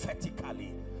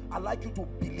prophetically. I'd like you to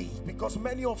believe, because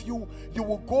many of you, you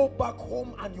will go back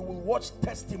home and you will watch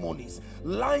testimonies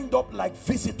lined up like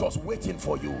visitors waiting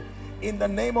for you. In the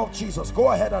name of Jesus,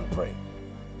 go ahead and pray.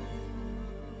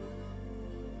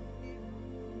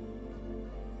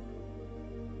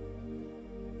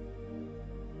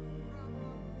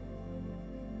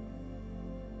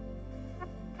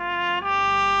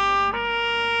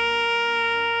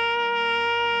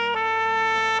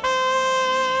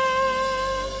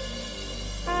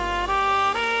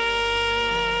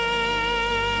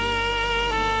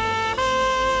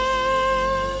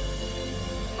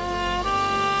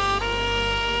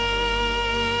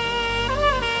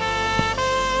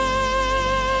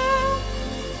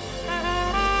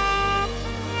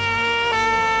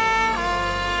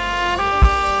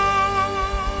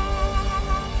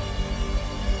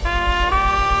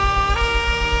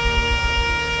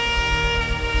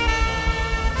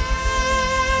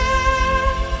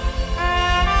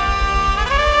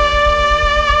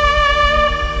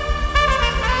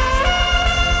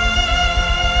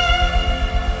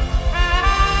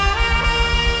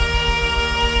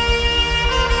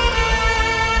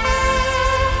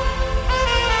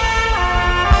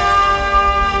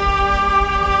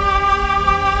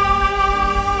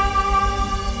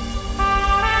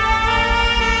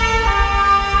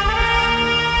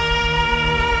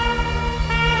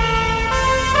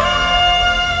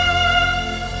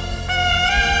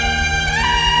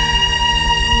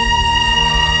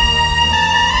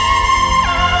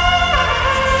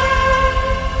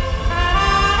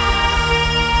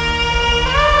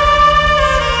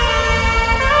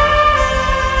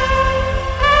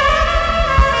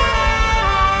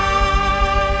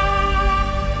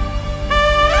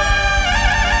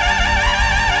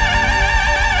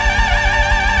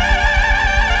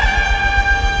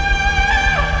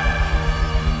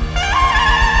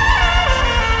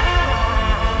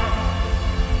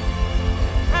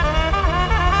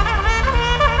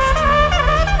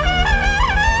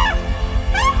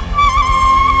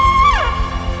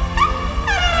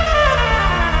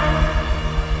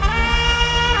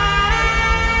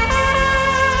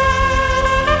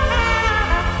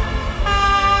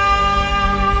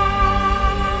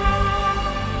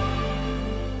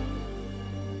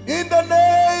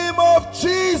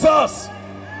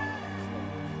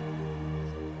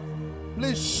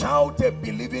 Please shout a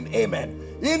believing amen.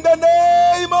 In the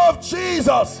name of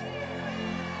Jesus,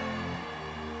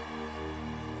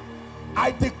 I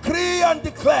decree and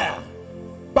declare,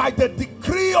 by the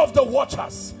decree of the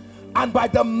watchers and by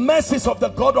the mercies of the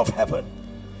God of heaven,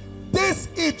 these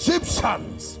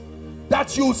Egyptians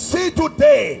that you see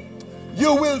today,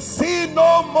 you will see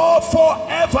no more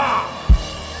forever.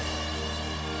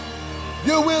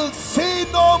 You will see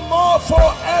no more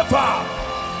forever.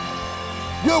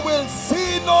 You will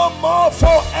see no more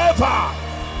forever.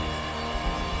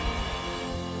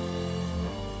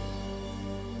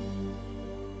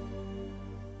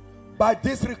 By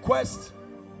this request,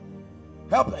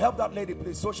 help that lady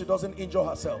please, so she doesn't injure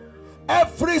herself.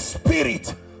 Every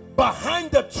spirit behind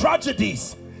the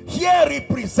tragedies here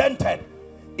represented,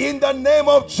 in the name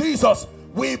of Jesus,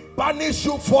 we banish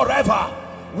you forever.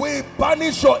 We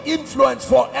banish your influence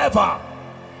forever.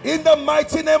 In the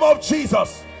mighty name of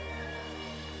Jesus.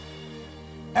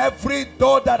 Every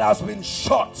door that has been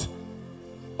shut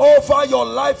over your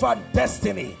life and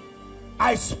destiny,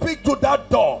 I speak to that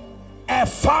door.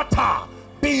 Ephata,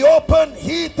 be open,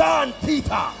 hither and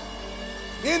thither,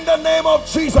 in the name of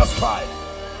Jesus Christ.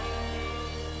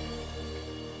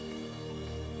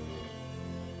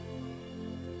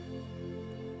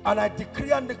 And I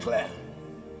decree and declare,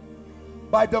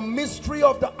 by the mystery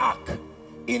of the ark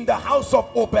in the house of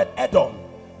Obed-Edom,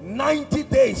 90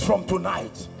 days from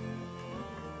tonight,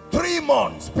 3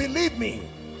 months, believe me,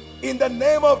 in the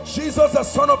name of Jesus, the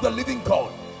Son of the living God,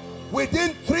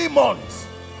 within 3 months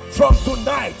from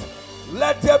tonight,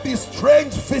 let there be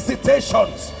strange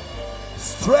visitations,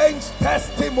 strange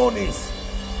testimonies,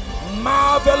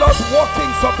 marvelous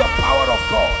workings of the power of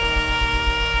God.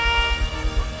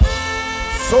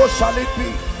 So shall it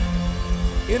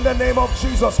be, in the name of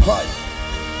Jesus Christ.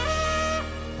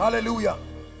 Hallelujah.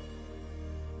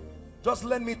 Just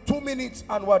lend me 2 minutes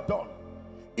and we're done.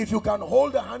 If you can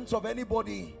hold the hands of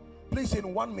anybody, please,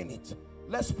 in 1 minute,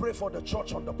 let's pray for the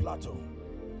church on the plateau.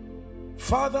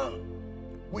 Father,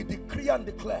 we decree and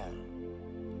declare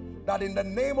that in the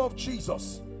name of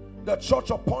Jesus, the church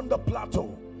upon the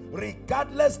plateau,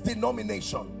 regardless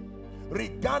denomination,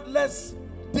 regardless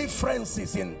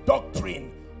differences in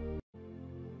doctrine,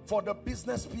 for the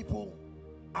business people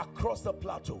across the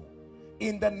plateau,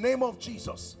 in the name of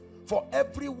Jesus, for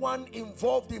everyone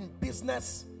involved in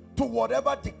business, to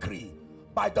whatever degree,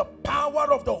 by the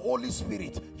power of the Holy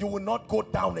Spirit, you will not go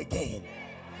down again.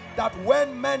 That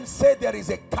when men say there is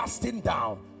a casting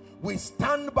down, we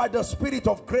stand by the Spirit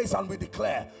of grace and we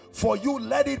declare, for you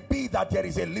let it be that there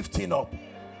is a lifting up.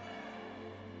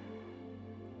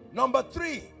 Number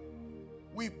 3,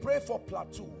 we pray for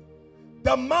plateau.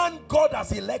 The man God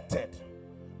has elected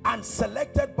and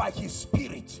selected by his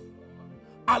Spirit,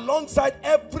 alongside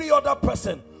every other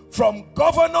person, from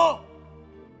governor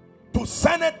to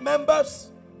Senate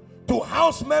members to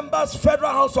House members,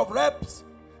 Federal House of Reps,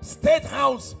 State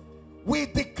House, we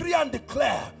decree and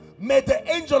declare, may the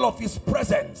angel of his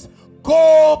presence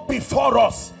go before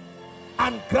us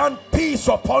and grant peace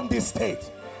upon this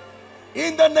state,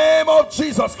 in the name of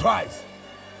Jesus Christ.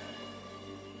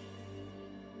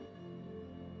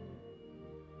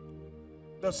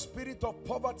 The spirit of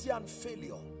poverty and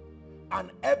failure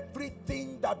and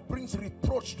everything that brings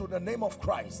reproach to the name of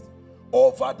Christ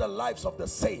over the lives of the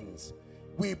saints,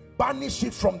 we banish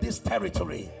it from this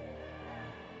territory,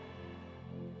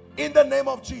 in the name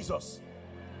of Jesus.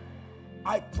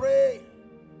 I pray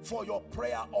for your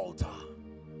prayer altar.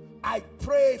 I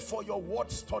pray for your word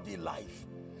study life.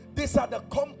 These are the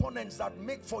components that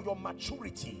make for your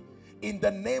maturity. In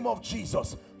the name of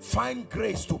Jesus, find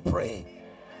grace to pray.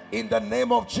 In the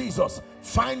name of Jesus,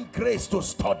 find grace to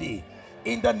study.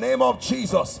 In the name of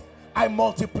Jesus, I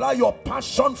multiply your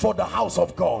passion for the house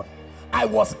of God. I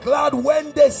was glad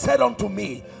when they said unto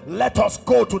me, let us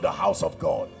go to the house of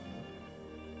God.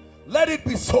 Let it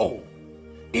be so,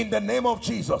 in the name of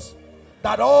Jesus,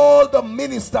 that all the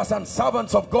ministers and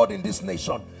servants of God in this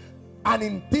nation and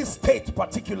in this state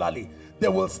particularly, they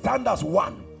will stand as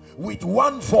one, with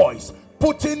one voice,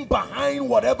 putting behind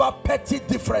whatever petty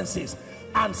differences,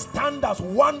 and stand as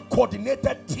one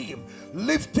coordinated team,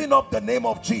 lifting up the name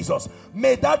of Jesus.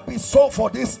 May that be so for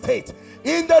this state,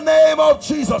 in the name of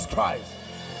Jesus Christ.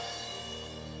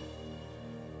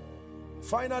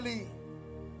 Finally,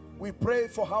 we pray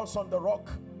for House on the Rock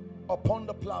upon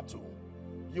the plateau.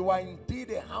 You are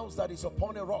indeed a house that is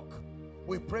upon a rock.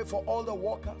 We pray for all the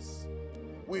workers.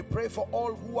 We pray for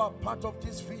all who are part of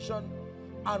this vision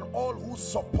and all who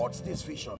support this vision.